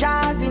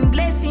 Jah's been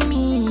blessing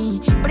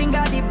me. Bring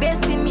out the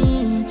best in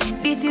me.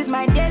 This is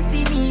my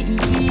destiny.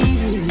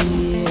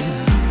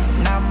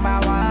 Number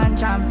one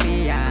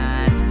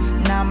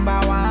champion. Number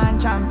one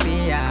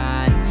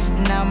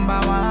champion. Number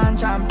one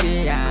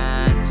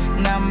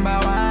champion. Number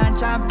one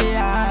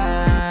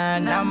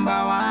champion.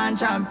 Number one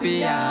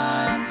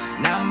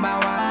champion. Number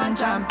one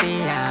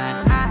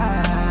champion.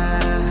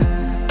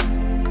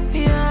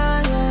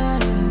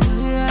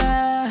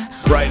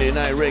 Friday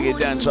night reggae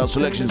dancehall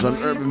selections on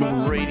Urban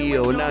Movement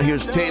Radio. And now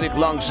here's Tanik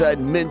alongside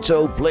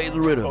Minto, Play the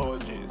Rhythm,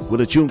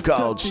 with a tune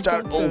called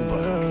Start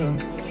Over.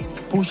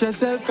 Push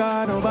yourself,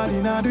 cause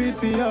nobody not do it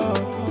for you.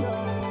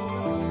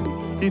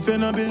 If you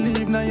don't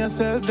believe in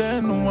yourself,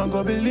 then no one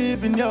go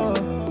believe in you.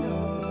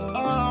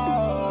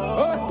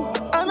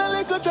 And a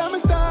little time I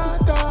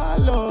start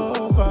all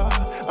over.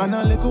 And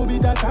a little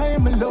bit of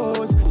time I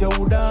lose. You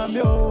would have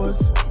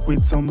yours.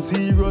 With some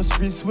serious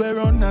risk we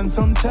run and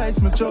some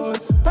choice my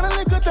choice. And a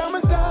little time I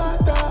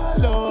start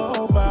all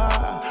over.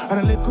 And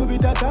a little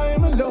bit of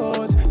time I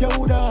lose. You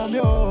would have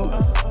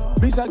yours.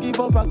 Miss I give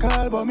up a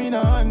call but me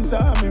no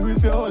answer, me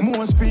refuse.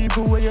 Most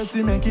people where you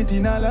see make it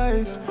in a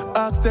life,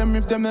 ask them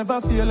if them never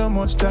feel how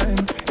much time.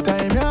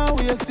 Time ya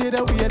wasted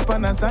a wait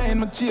pan a sign.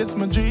 Me chase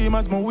my dream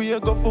as my way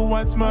go for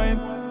what's mine.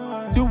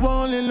 You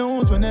only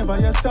lose whenever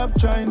you stop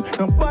trying.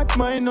 No bad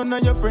mind, none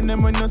of your friends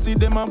them when you see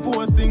them and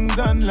post things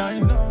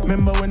online.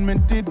 Remember when me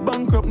did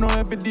bankrupt, now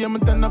every day me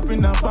turn up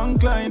in a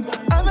bank line.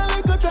 And a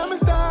little time I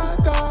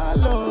start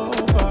all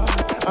over.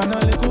 And a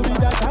little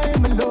bit of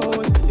time I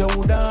lose, you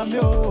would have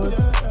yours.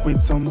 With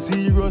some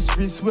serious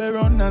risk we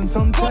run and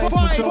some choice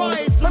we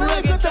chose. And a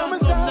little time I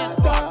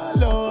start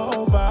all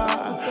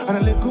over. And a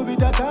little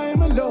bit of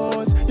time I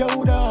lose, you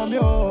would have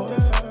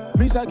yours.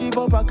 Miss I give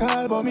up a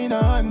call but me no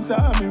answer,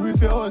 me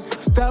refuse.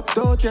 Stop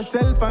doubt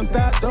yourself and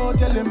start out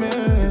your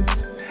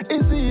limits.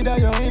 It's either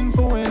you're in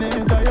for it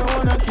or you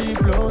wanna keep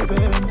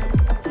losing.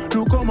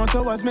 Look how much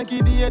hours make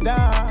it the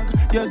dark.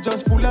 You're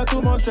just full of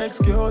too much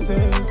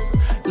excuses.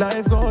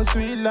 Life goes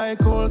sweet like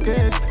cold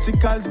cake.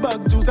 Sickles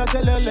back juice, I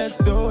tell you let's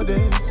do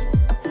this.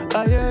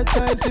 I your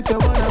choice if you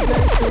wanna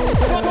play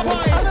stupid.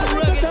 And I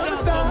look at them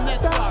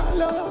start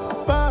all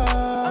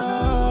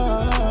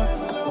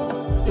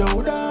over.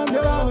 You damn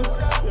yours.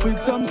 With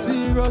some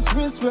serious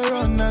risk we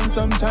run and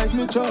some choice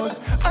me chose.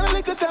 And I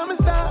look at them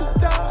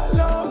start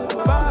all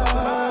over.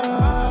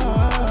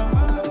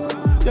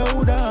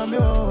 You damn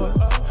yours.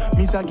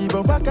 Miss I give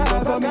up a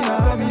call but me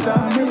nah miss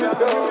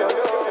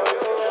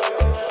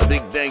A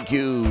big thank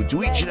you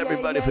to each and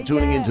everybody for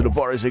tuning in to the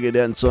Forest Reggae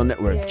Dancehall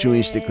Network.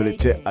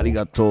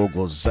 Arigato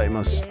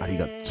gozaimasu.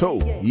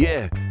 Arigato.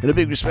 Yeah. And a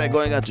big respect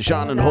going out to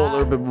Sean and the whole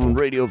Urban Movement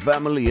Radio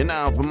family. And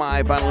now for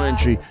my final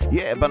entry.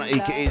 Yeah, Bana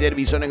aka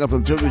Daddy signing up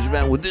from Togo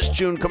Japan with this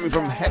tune coming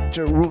from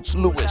Hector Roots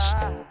Lewis.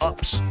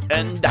 Ups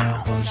and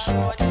Downs.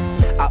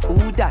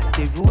 Who that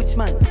the roots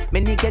man?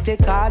 Many get the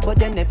call but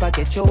them never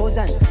get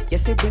chosen.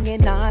 Yes, we bring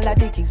in all of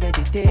the king's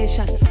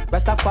meditation.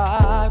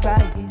 Rastafari.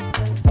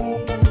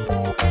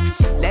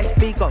 Let's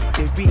speak up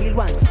the real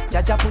ones.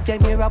 Jaja put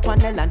them here up on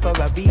the land for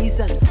a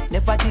reason.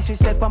 Never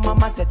disrespect but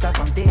mama set a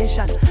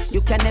foundation.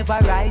 You can never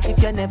rise if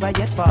you never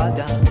yet fall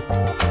down.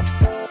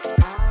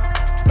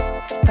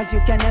 Cause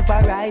you can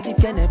never rise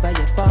if you never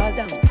yet fall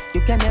down.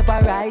 You can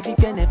never rise if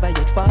you never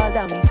yet fall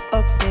down. It's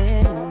ups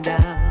and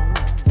downs.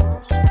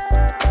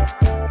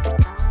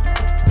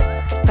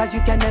 Cause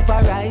you can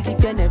never rise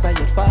if you never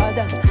yet fall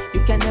down.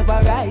 You can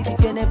never rise if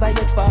you never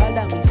yet fall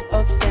down. It's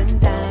ups and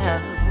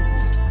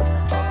downs.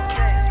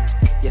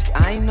 Yes,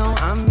 I know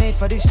I'm made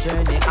for this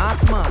journey.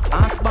 Ask Mark,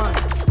 ask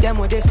Bonds, them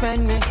will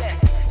defend me.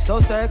 So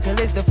circle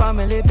is the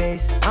family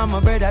base. I'm a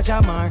brother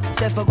Jamar,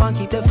 step for one,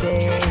 keep the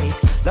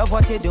faith. Love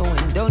what you're doing,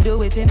 don't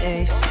do it in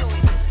haste.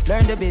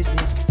 Learn the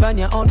business, run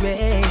your own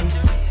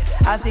race.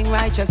 I sing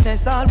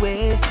righteousness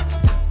always,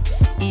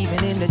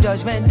 even in the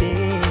judgment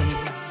day.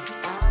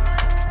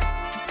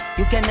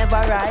 You can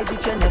never rise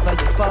if you never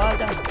yet fall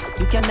down.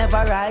 You can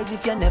never rise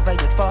if you never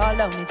yet fall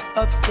down. It's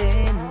ups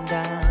and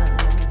downs.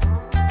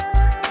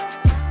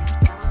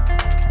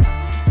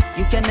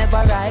 You can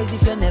never rise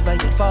if you never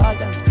yet fall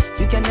down.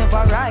 You can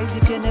never rise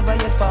if you never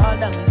yet fall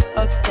down. It's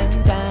ups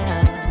and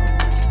downs.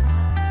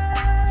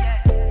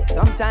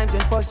 Sometimes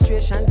when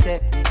frustration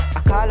take me, I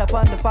call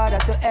upon the Father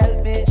to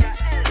help me.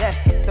 Yeah,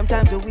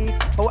 sometimes we're weak,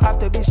 but we have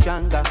to be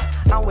stronger.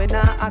 And when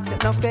I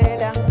accept no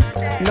failure,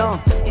 no,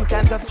 in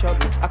times of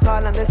trouble, I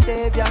call on the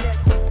Savior.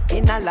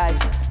 In our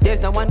life, there's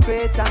no one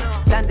greater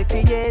than the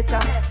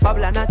Creator.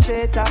 Babylon a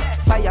traitor,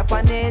 fire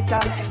upon hater.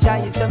 Jah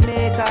is the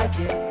maker,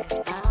 yeah.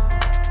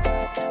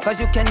 Cause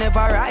you can never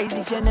rise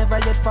if you never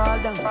yet fall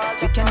down.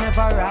 You can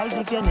never rise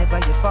if you never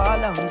yet fall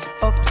down. It's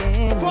up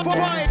and down.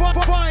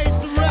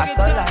 That's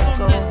all I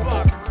go.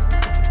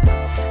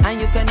 And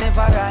you can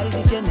never rise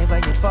if you never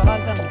yet fall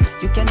down.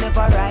 You can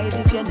never rise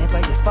if you never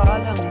yet fall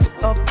down. It's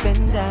up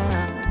and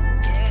down.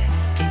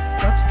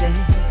 It's ups and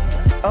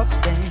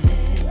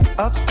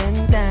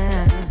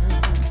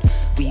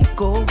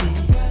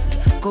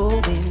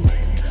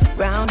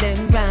round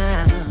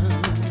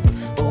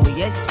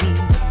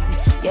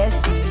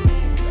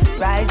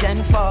rise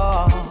and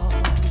fall.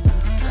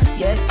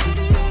 Yes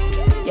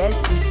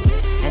we,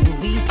 and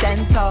we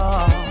stand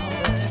tall.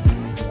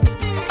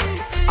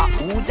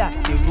 Who that?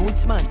 The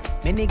roots man.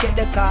 Many get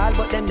the call,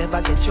 but them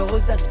never get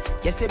chosen.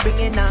 Yes, we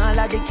bringing all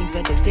of the king's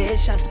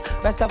meditation.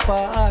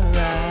 Rastafari.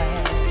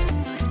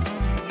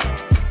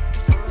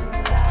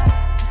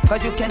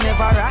 Cause you can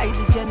never rise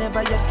if you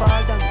never yet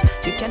fall down.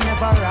 You can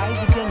never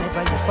rise if you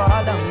never yet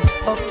fall down. It's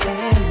ups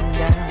and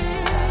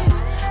downs.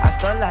 I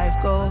saw life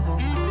go,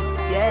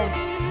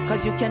 yeah.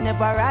 Cause you can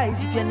never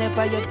rise if you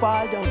never yet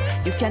fall down.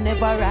 You can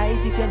never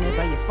rise if you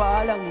never yet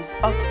fall down. It's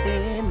ups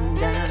and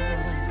downs.